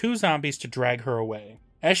 getting two zombies to drag her away.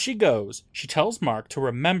 As she goes, she tells Mark to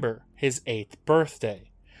remember his 8th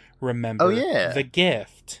birthday. Remember the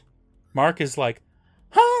gift. Mark is like,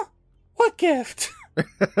 "Huh? What gift?"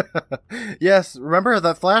 Yes, remember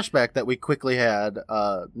that flashback that we quickly had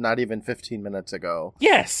not even 15 minutes ago?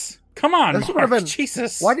 Yes! Come on, Mark. Been,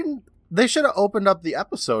 Jesus. Why didn't... They should have opened up the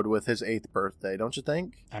episode with his 8th birthday, don't you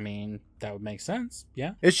think? I mean, that would make sense,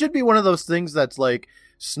 yeah. It should be one of those things that's like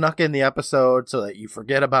snuck in the episode so that you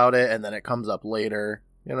forget about it and then it comes up later,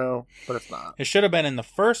 you know? But it's not. It should have been in the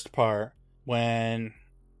first part when...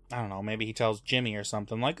 I don't know, maybe he tells Jimmy or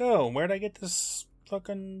something, like, "Oh, where'd I get this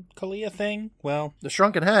fucking Kalia thing?" Well... The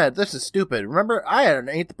shrunken head, this is stupid. Remember, I had an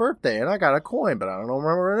 8th birthday, and I got a coin, but I don't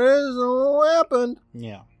remember what it is, or what happened.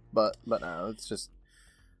 Yeah. But no, it's just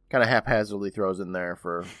kind of haphazardly throws in there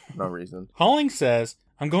for no reason. Hollings says,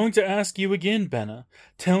 "I'm going to ask you again, Benna.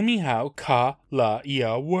 Tell me how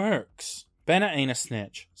Ka-La-Ia works." Benna ain't a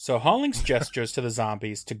snitch, so Hollings gestures to the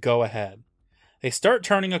zombies to go ahead. They start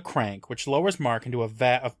turning a crank, which lowers Mark into a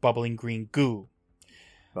vat of bubbling green goo.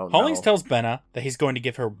 Oh, Hollings no. tells Benna that he's going to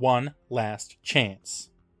give her one last chance.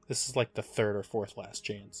 This is like the third or fourth last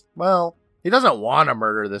chance. Well, he doesn't want to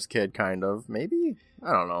murder this kid, kind of. Maybe?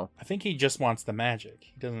 I don't know. I think he just wants the magic.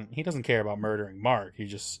 He doesn't care about murdering Mark.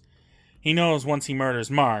 He knows once he murders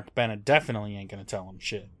Mark, Benna definitely ain't gonna tell him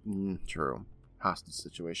shit. True. Hostage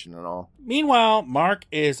situation and all. Meanwhile, Mark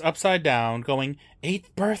is upside down going,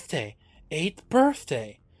 8th birthday, 8th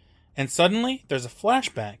birthday. And suddenly, there's a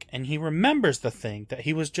flashback, and he remembers the thing that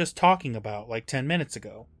he was just talking about like 10 minutes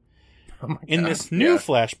ago. Oh my In God. this new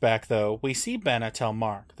flashback, though, we see Benna tell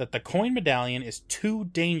Mark that the coin medallion is too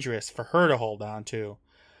dangerous for her to hold on to,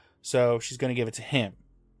 so she's going to give it to him,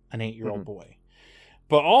 an 8-year-old boy.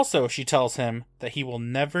 But also, she tells him that he will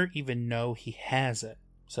never even know he has it,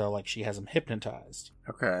 so like she has him hypnotized.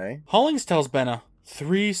 Okay. Hollings tells Benna,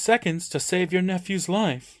 3 seconds to save your nephew's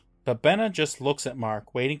life. But Benna just looks at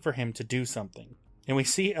Mark, waiting for him to do something. And we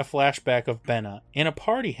see a flashback of Benna in a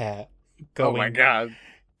party hat going, Oh my God.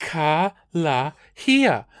 Ka-la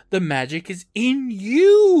here. The magic is in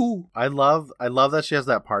you. I love that she has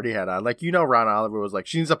that party hat on. Like, Ron Oliver was like,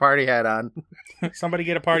 she needs a party hat on. Somebody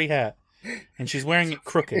get a party hat. And she's wearing it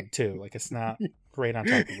crooked, too. Like, it's not right on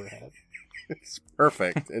top of her head. It's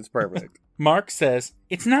perfect. It's perfect. Mark says,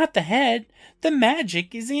 it's not the head. The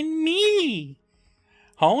magic is in me.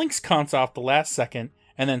 Hollings counts off the last second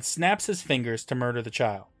and then snaps his fingers to murder the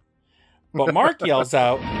child. But Mark yells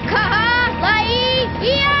out,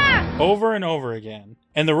 Ka-la-i-ya! over and over again,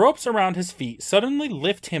 and the ropes around his feet suddenly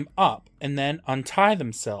lift him up and then untie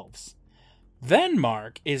themselves. Then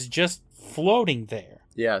Mark is just floating there.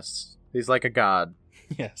 Yes. He's like a god.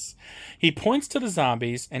 Yes. He points to the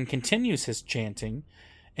zombies and continues his chanting,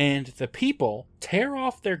 and the people tear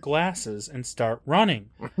off their glasses and start running.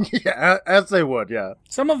 Yeah, as they would, yeah.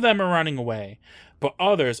 Some of them are running away, but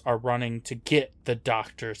others are running to get the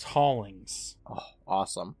doctor's Hollings. Oh,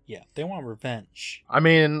 awesome. Yeah, they want revenge. I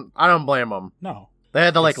mean, I don't blame them. No. They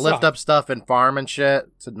had to, like, They lift suck. up stuff and farm and shit.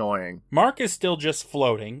 It's annoying. Mark is still just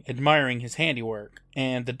floating, admiring his handiwork,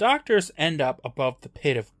 and the doctors end up above the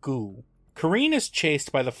pit of goo. Kareen is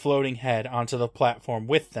chased by the floating head onto the platform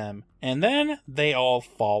with them, and then they all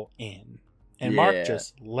fall in. And Mark Yeah.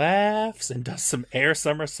 just laughs and does some air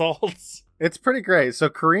somersaults. It's pretty great. So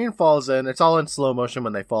Kareen falls in. It's all in slow motion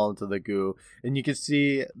when they fall into the goo. And you can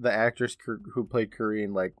see the actress who played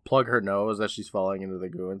Kareen, like, plug her nose as she's falling into the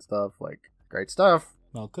goo and stuff. Like, great stuff.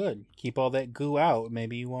 Well, good. Keep all that goo out.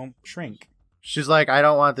 Maybe you won't shrink. She's like, I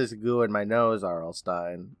don't want this goo in my nose, R.L.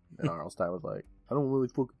 Stein. And R.L. Stein was like, I don't really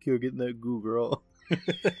fucking care getting that goo, girl.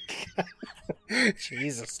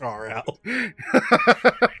 Jesus, RL.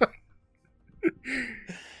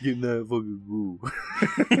 Getting that fucking goo.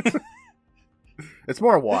 It's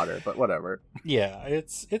more water, but whatever. Yeah,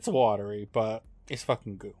 it's watery, but it's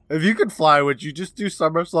fucking goo. If you could fly, would you just do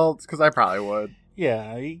somersaults? Because I probably would.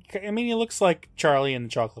 Yeah, he looks like Charlie in the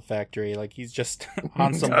Chocolate Factory. Like, he's just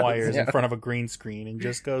on some wires in front of a green screen and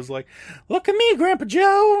just goes like, look at me, Grandpa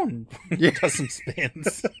Joe! And does some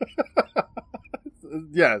spins.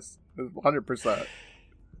 Yes, 100%.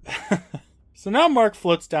 So now Mark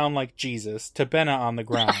floats down like Jesus to Benna on the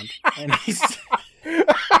ground. And he's...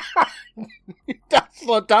 He does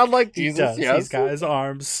float down like He Jesus, does. yes. He's got his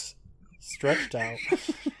arms stretched out.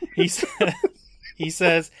 He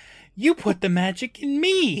says, you put the magic in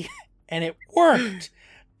me, and it worked.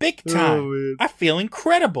 Big time. Oh, man. I feel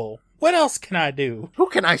incredible. What else can I do? Who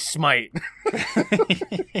can I smite?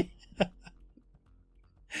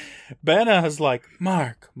 Benna is like,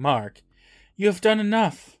 Mark, you have done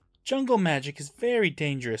enough. Jungle magic is very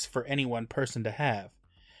dangerous for any one person to have.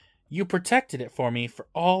 You protected it for me for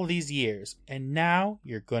all these years, and now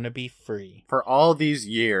you're gonna be free. For all these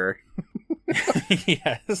years.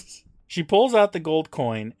 Yes. She pulls out the gold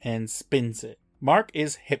coin and spins it. Mark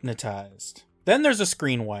is hypnotized. Then there's a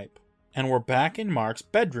screen wipe, and we're back in Mark's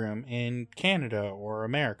bedroom in Canada or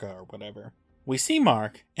America or whatever. We see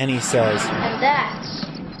Mark, and he says, And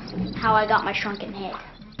that's how I got my shrunken head.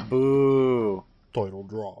 Boo. title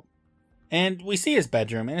drop. And we see his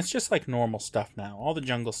bedroom, and it's just like normal stuff now. All the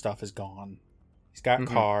jungle stuff is gone. He's got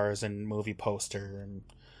cars and movie poster and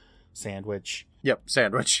sandwich. Yep,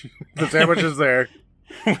 sandwich. The sandwich is there.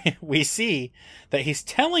 We see that he's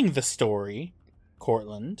telling the story,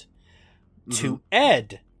 Cortland, to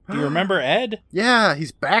Ed. Do you remember Ed? Yeah,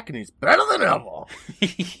 he's back and he's better than ever.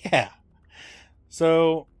 Yeah.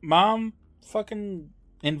 So, Mom fucking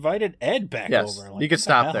invited Ed back Yes, over. Like, you can what the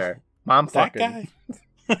stop hell? there. Mom That fucking.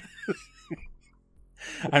 guy?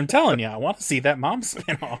 I'm telling you, I want to see that Mom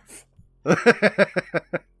spinoff.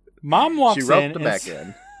 Mom walks She in. roped him and back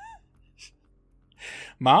in.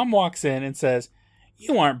 Mom walks in and says,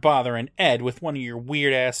 "You aren't bothering Ed with one of your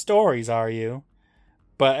weird-ass stories, are you?"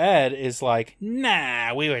 But Ed is like,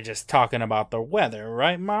 "Nah, we were just talking about the weather,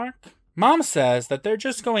 right, Mark?" Mom says that they're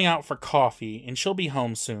just going out for coffee and she'll be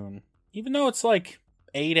home soon. Even though it's like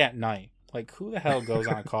 8 at night. Like, who the hell goes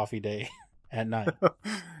on a coffee date at night?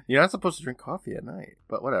 You're not supposed to drink coffee at night,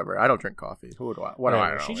 but whatever. I don't drink coffee. Who do I? What do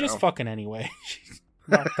I know? She's just fucking anyway.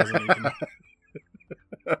 Mark doesn't even know.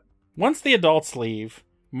 Once the adults leave,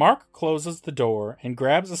 Mark closes the door and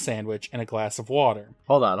grabs a sandwich and a glass of water.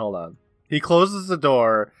 Hold on. He closes the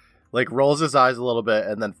door, like rolls his eyes a little bit,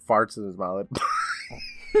 and then farts in his mouth.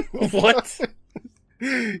 What?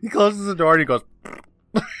 He closes the door and he goes...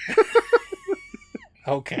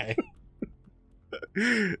 Okay.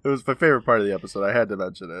 It was my favorite part of the episode. I had to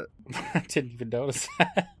mention it. I didn't even notice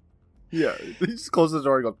that. Yeah, he just closes the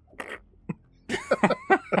door and goes...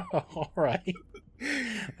 All right.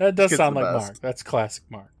 That does Gets sound the like best. Mark. That's classic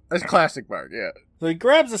Mark. That's classic Mark, yeah. So he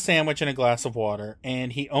grabs a sandwich and a glass of water,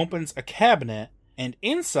 and he opens a cabinet, and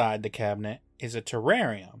inside the cabinet is a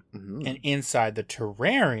terrarium. Mm-hmm. And inside the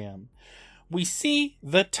terrarium, we see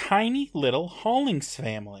the tiny little Hollings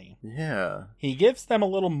family. Yeah. He gives them a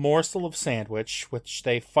little morsel of sandwich, which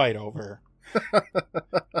they fight over.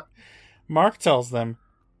 Mark tells them,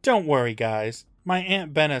 "Don't worry, guys. My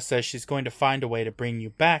Aunt Benna says she's going to find a way to bring you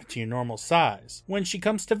back to your normal size when she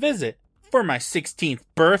comes to visit for my 16th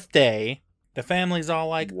birthday." The family's all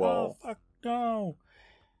like, Whoa. "Oh, fuck no."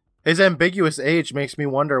 His ambiguous age makes me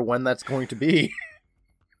wonder when that's going to be.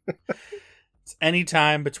 It's any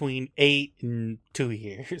time between 8 and 2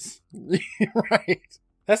 years. Right.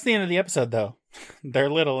 That's the end of the episode, though.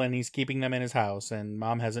 They're little, and he's keeping them in his house, and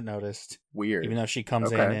Mom hasn't noticed. Weird. Even though she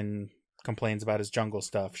comes in Okay. and complains about his jungle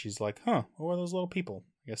stuff, she's like, "Huh, who are those little people?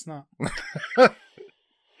 I guess not."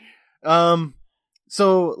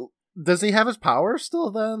 So does he have his power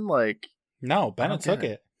still then? Like, No, I Benna don't took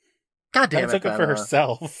get it. God damn Benna it, took it for Benna.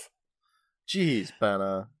 herself. Jeez,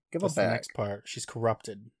 Benna. Give That's it the back. next part. She's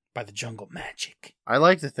corrupted by the jungle magic. I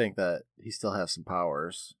like to think that he still has some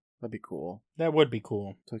powers. That'd be cool. That would be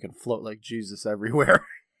cool. So he can float like Jesus everywhere.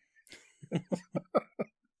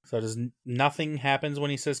 So does nothing happens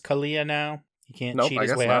when he says Kalia now? He can't Nope, cheat I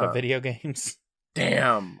his guess way out of not. video games?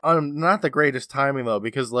 Damn. Not the greatest timing though,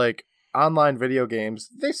 because like online video games,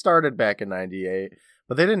 they started back in '98,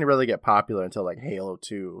 but they didn't really get popular until like Halo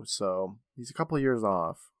 2. So he's a couple years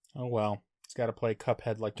off. Oh well. He's got to play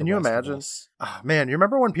Cuphead like the Can you rest of imagine? us. Ah, man, you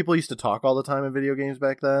remember when people used to talk all the time in video games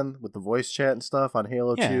back then with the voice chat and stuff on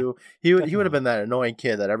Halo Yeah, 2? He would have been that annoying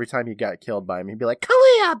kid that every time he got killed by him, he'd be like,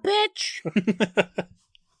 "Kalia, bitch!"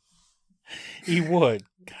 He would.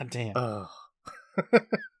 God damn. Ugh.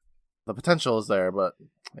 The potential is there, but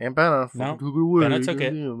Aunt Benna No, fucking took it away. Benna took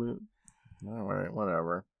it. All right,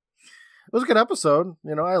 whatever. It was a good episode.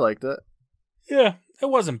 You know, I liked it. Yeah, it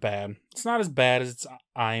wasn't bad. It's not as bad as its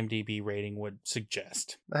IMDb rating would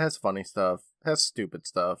suggest. It has funny stuff. It has stupid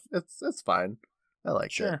stuff. It's fine. I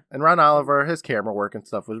liked it. Sure. And Ron Oliver, his camera work and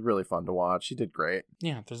stuff was really fun to watch. He did great.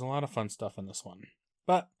 Yeah, there's a lot of fun stuff in this one.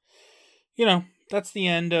 But, you know, that's the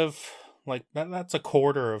end of, like, that's a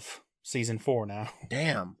quarter of season 4 now.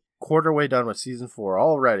 Damn. Quarter way done with season 4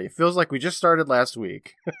 already. Feels like we just started last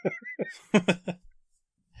week.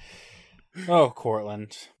 Oh,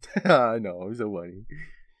 Cortland. I know. He's so funny.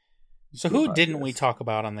 So who didn't we talk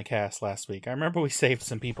about on the cast last week? I remember we saved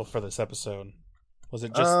some people for this episode. Was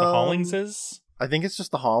it just the Hollingses? I think it's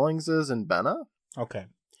just the Hollingses and Benna. Okay.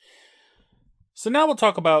 So now we'll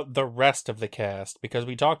talk about the rest of the cast, because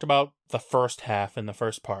we talked about the first half in the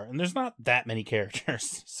first part, and there's not that many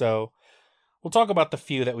characters. So we'll talk about the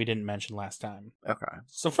few that we didn't mention last time. Okay.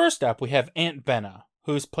 So first up, we have Aunt Benna,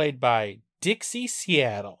 who's played by Dixie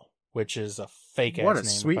Seattle, which is a fake ass name. What a if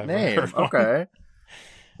sweet I've ever name. heard one. Okay.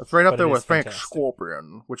 That's right up But there it with is Frank fantastic.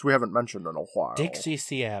 Scorpion, which we haven't mentioned in a while. Dixie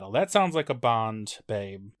Seattle. That sounds like a Bond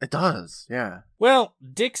babe. It does, yeah. Well,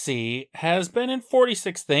 Dixie has been in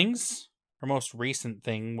 46 things. Her most recent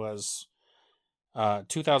thing was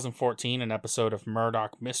 2014, an episode of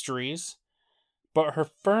Murdoch Mysteries. But her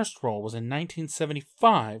first role was in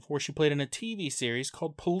 1975, where she played in a TV series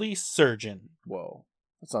called Police Surgeon. Whoa.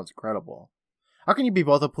 That sounds incredible. How can you be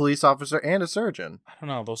both a police officer and a surgeon? I don't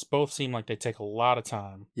know, those both seem like they take a lot of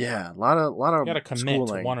time. Yeah, a lot of You gotta commit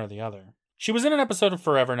schooling. to one or the other. She was in an episode of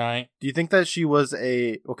Forever Night. Do you think that she was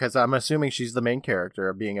because I'm assuming she's the main character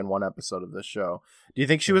of being in one episode of this show. Do you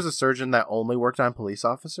think she was a surgeon that only worked on police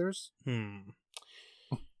officers?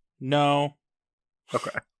 No.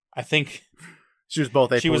 Okay. I think She was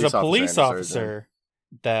both she was a police and a surgeon. officer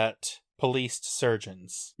that policed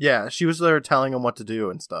surgeons. Yeah, she was there telling them what to do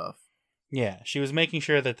and stuff. Yeah, she was making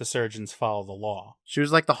sure that the surgeons follow the law. She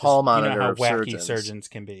was like the hall monitor you know how of wacky surgeons.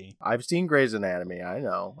 can be. I've seen Grey's Anatomy. I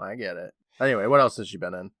know. I get it. Anyway, what else has she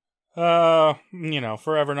been in?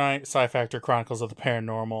 Forever Night, Sci Factor, Chronicles of the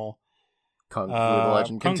Paranormal. Kung Fu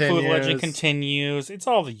the Legend Continues. It's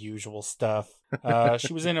all the usual stuff.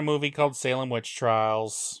 She was in a movie called Salem Witch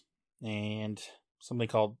Trials and something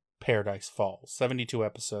called Paradise Falls. 72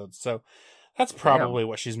 episodes. So that's probably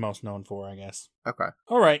what she's most known for, I guess. Okay.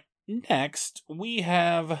 All right. Next, we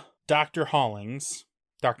have Dr. Hollings,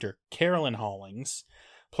 Dr. Carolyn Hollings,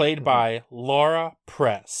 played by Laura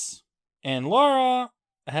Press. And Laura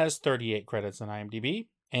has 38 credits on IMDb,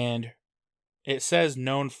 and it says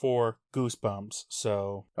known for Goosebumps,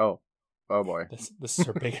 so... Oh boy. This is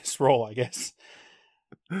her biggest role, I guess.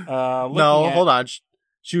 Hold on.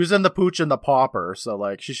 She was in The Pooch and the Pauper, so,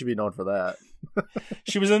 like, she should be known for that.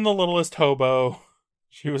 She was in The Littlest Hobo.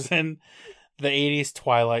 She was in the 80s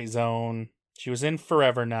Twilight Zone. She was in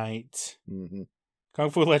Forever Night. Mm-hmm.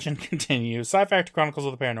 Kung Fu Legend Continues. Sci Factor Chronicles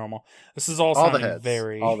of the Paranormal. This is all the sounding hits.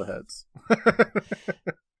 very... All the hits.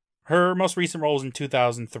 Her most recent role was in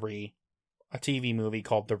 2003. A TV movie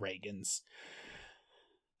called The Reagans.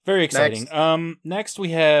 Very exciting. Next we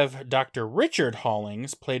have Dr. Richard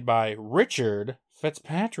Hollings, played by Richard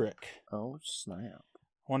Fitzpatrick. Oh, snap.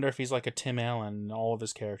 I wonder if he's like a Tim Allen and all of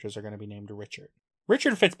his characters are going to be named Richard.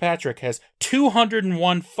 Richard Fitzpatrick has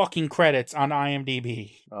 201 fucking credits on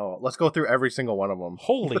IMDb. Oh, let's go through every single one of them.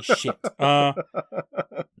 Holy shit.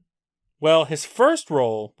 Well, his first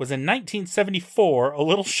role was in 1974, a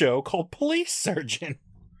little show called Police Surgeon.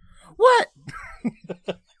 What?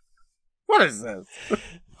 What is this?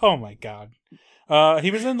 Oh my god.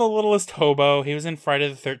 He was in The Littlest Hobo. He was in Friday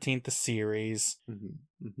the 13th, the series.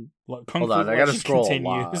 Mm-hmm. Mm-hmm. Kung Hold Fu on, I gotta Legend scroll Continues. a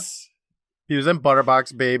lot. He was in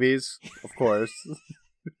Butterbox Babies, of course.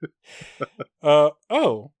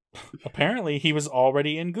 Apparently he was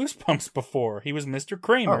already in Goosebumps before. He was Mr.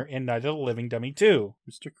 Kramer in Night of the Living Dummy 2.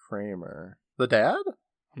 Mr. Kramer. The dad?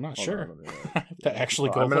 I'm not Hold sure. on, I have to actually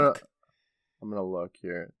go I'm look. gonna look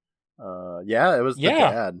here. Yeah, it was the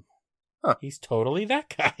dad. Huh. He's totally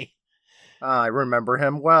that guy. I remember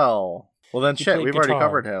him well. Well then, shit, we've already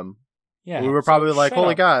covered him. Yeah, we were probably like,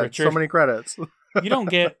 holy god, Richard. so many credits. You don't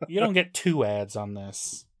get two ads on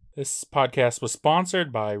this. This podcast was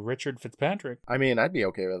sponsored by Richard Fitzpatrick. I mean, I'd be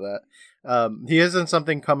okay with that. He is in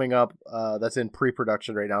something coming up that's in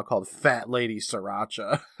pre-production right now called Fat Lady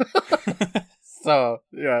Sriracha. So,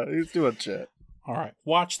 yeah, he's doing shit. All right,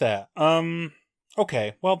 watch that.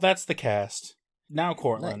 Okay, well, that's the cast. Now,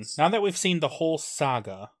 Cortland, Nice. Now that we've seen the whole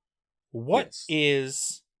saga, what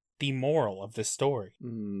is the moral of this story?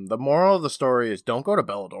 The moral of the story is don't go to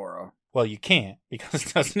Belladora. Well, you can't, because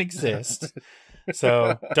it doesn't exist.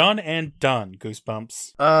 So, done and done,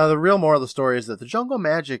 Goosebumps. The real moral of the story is that the jungle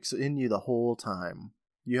magic's in you the whole time.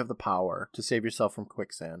 You have the power to save yourself from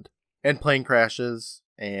quicksand. And plane crashes,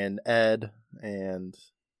 and Ed, and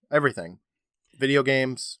everything. Video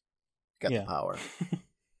games, got the power.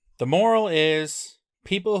 The moral is,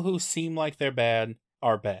 people who seem like they're bad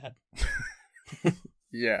are bad.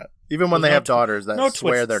 Yeah. Even when they have daughters that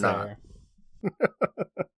swear they're there. not.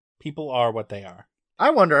 People are what they are.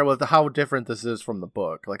 I wonder how different this is from the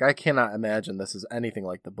book. Like, I cannot imagine this is anything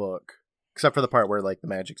like the book. Except for the part where, like, the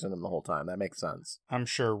magic's in him the whole time. That makes sense. I'm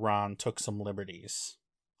sure Ron took some liberties.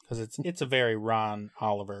 Because it's a very Ron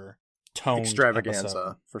Oliver toned extravaganza,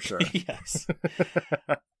 episode. For sure. Yes.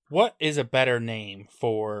 What is a better name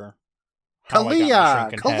for How I Got My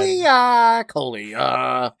Shrunken Head?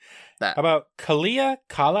 Kalia. That. How about Kalia,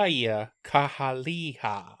 Kalaia,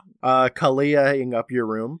 Kahaliha? Kaliaing up your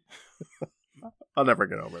room. I'll never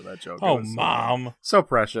get over that joke. Oh, Mom. So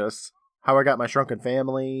precious. How I Got My Shrunken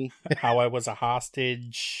Family. How I Was a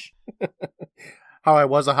Hostage. How I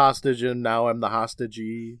was a hostage and now I'm the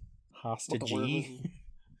hostagee. Hostagee?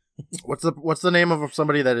 What's the name of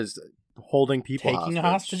somebody that is holding people Taking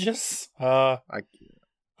hostage? hostages? A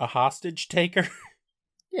hostage taker?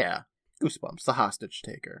 Yeah. Goosebumps, the hostage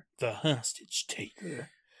taker. The hostage taker.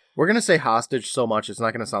 We're going to say hostage so much it's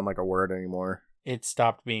not going to sound like a word anymore. It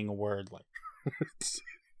stopped being a word like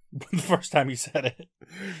the first time you said it.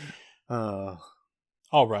 All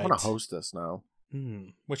right. I want to host this now.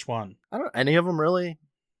 Which one? I don't any of them really.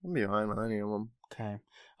 I'm behind with any of them. Okay.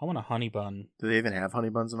 I want a honey bun. Do they even have honey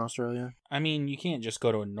buns in Australia? I mean, you can't just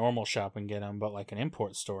go to a normal shop and get them, but like an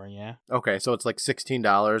import store, yeah. Okay, so it's like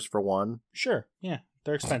 $16 for one? Sure, yeah.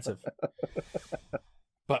 They're expensive.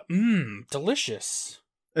 But, delicious.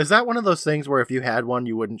 Is that one of those things where if you had one,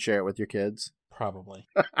 you wouldn't share it with your kids? Probably.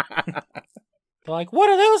 They're like, what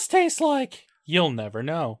do those taste like? You'll never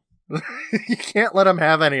know. You can't let them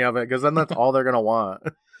have any of it, because then that's all they're going to want.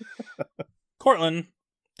 Cortland,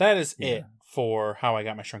 that is it for How I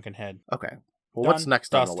Got My Shrunken Head. Okay. Well, Done, what's next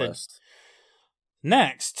dusted. on the list?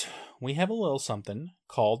 Next, we have a little something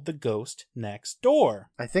called The Ghost Next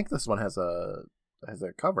Door. I think this one has a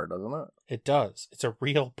cover, doesn't it? It does. It's a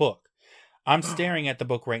real book. I'm staring at the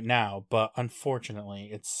book right now, but unfortunately,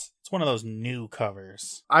 it's one of those new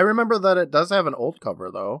covers. I remember that it does have an old cover,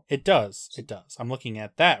 though. It does. It does. I'm looking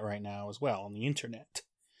at that right now as well on the internet.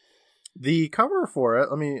 The cover for it,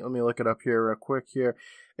 let me look it up here real quick here.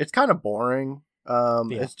 It's kind of boring.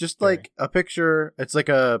 It's just like a picture. It's like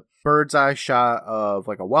a bird's eye shot of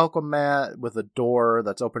like a welcome mat with a door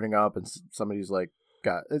that's opening up, and somebody's like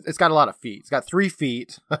it's got a lot of feet. It's got 3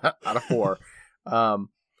 feet out of 4.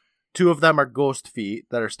 2 of them are ghost feet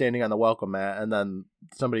that are standing on the welcome mat, and then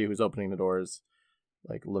somebody who's opening the door is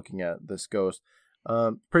like looking at this ghost.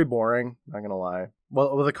 Pretty boring, not gonna lie.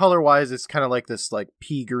 Well, the color wise, it's kind of like this like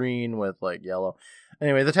pea green with like yellow.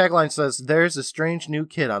 Anyway, the tagline says, "There's a strange new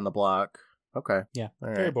kid on the block." Okay. Yeah, all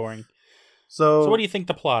very right. boring. So what do you think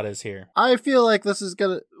the plot is here? I feel like this is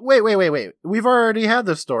gonna... Wait. We've already had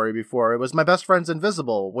this story before. It was My Best Friend's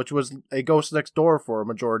Invisible, which was a ghost next door for a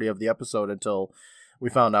majority of the episode until we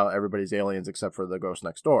found out everybody's aliens except for the ghost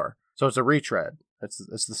next door. So it's a retread. It's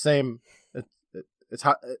the same...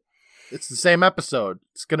 It's the same episode.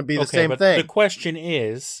 It's gonna be the same thing. The question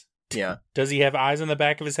is... Yeah. Does he have eyes on the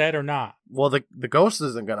back of his head or not? Well, the ghost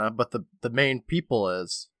isn't gonna, but the main people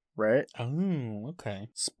is... Right? Oh, okay.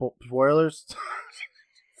 Spoilers?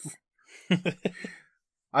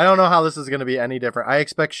 I don't know how this is going to be any different. I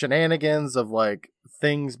expect shenanigans of, like,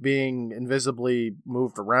 things being invisibly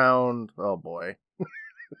moved around. Oh, boy.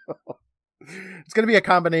 It's going to be a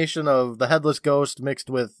combination of The Headless Ghost mixed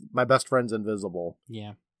with My Best Friend's Invisible.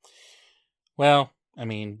 Yeah. Well, I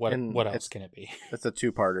mean, what else can it be? It's a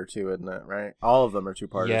 2-parter, too, isn't it? Right? All of them are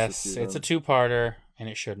 2-parters. Yes, it's a 2-parter, and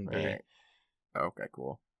it shouldn't be. Right. Okay,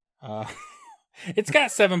 cool. It's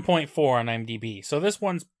got 7.4 on IMDb, so this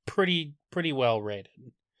one's pretty well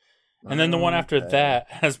rated. And then the one after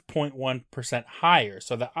that has 0.1% higher,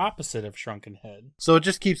 so the opposite of Shrunken Head. So it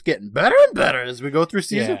just keeps getting better and better as we go through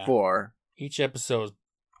season 4. Each episode is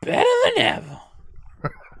better than ever.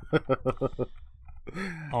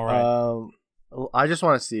 All right. I just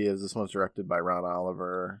want to see if this one's directed by Ron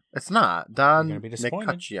Oliver. It's not. Don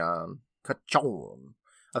McCutcheon.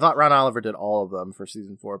 I thought Ron Oliver did all of them for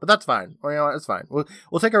season 4, but that's fine. Well, you know what? It's fine.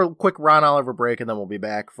 We'll take a quick Ron Oliver break, and then we'll be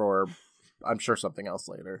back for, I'm sure, something else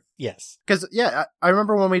later. Yes. Because, I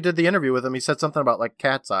remember when we did the interview with him, he said something about, like,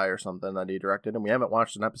 Cat's Eye or something that he directed, and we haven't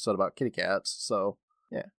watched an episode about kitty cats, so,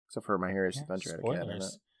 yeah. Except for My Hero's Adventure had a cat in it.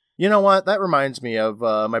 You know what? That reminds me of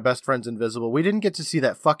My Best Friend's Invisible. We didn't get to see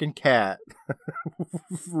that fucking cat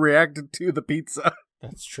reacted to the pizza.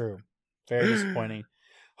 That's true. Very disappointing.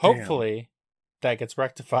 Hopefully... that gets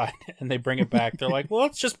rectified and they bring it back. They're like, well,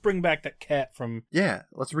 let's just bring back that cat from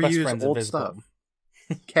let's reuse old stuff.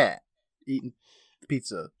 Cat eating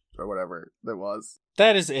pizza or whatever it was.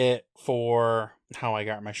 That is it for How I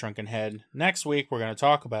Got My Shrunken Head. Next week we're going to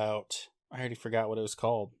talk about, I already forgot what it was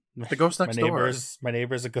called. The Ghost Next Door. My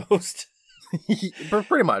neighbor's a ghost.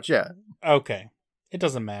 Pretty much, yeah. Okay. It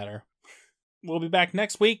doesn't matter. We'll be back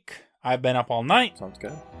next week. I've been up all night. Sounds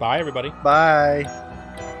good. Bye, everybody. Bye.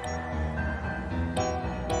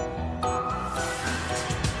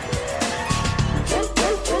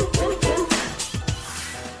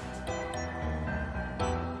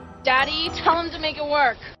 Daddy, tell him to make it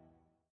work.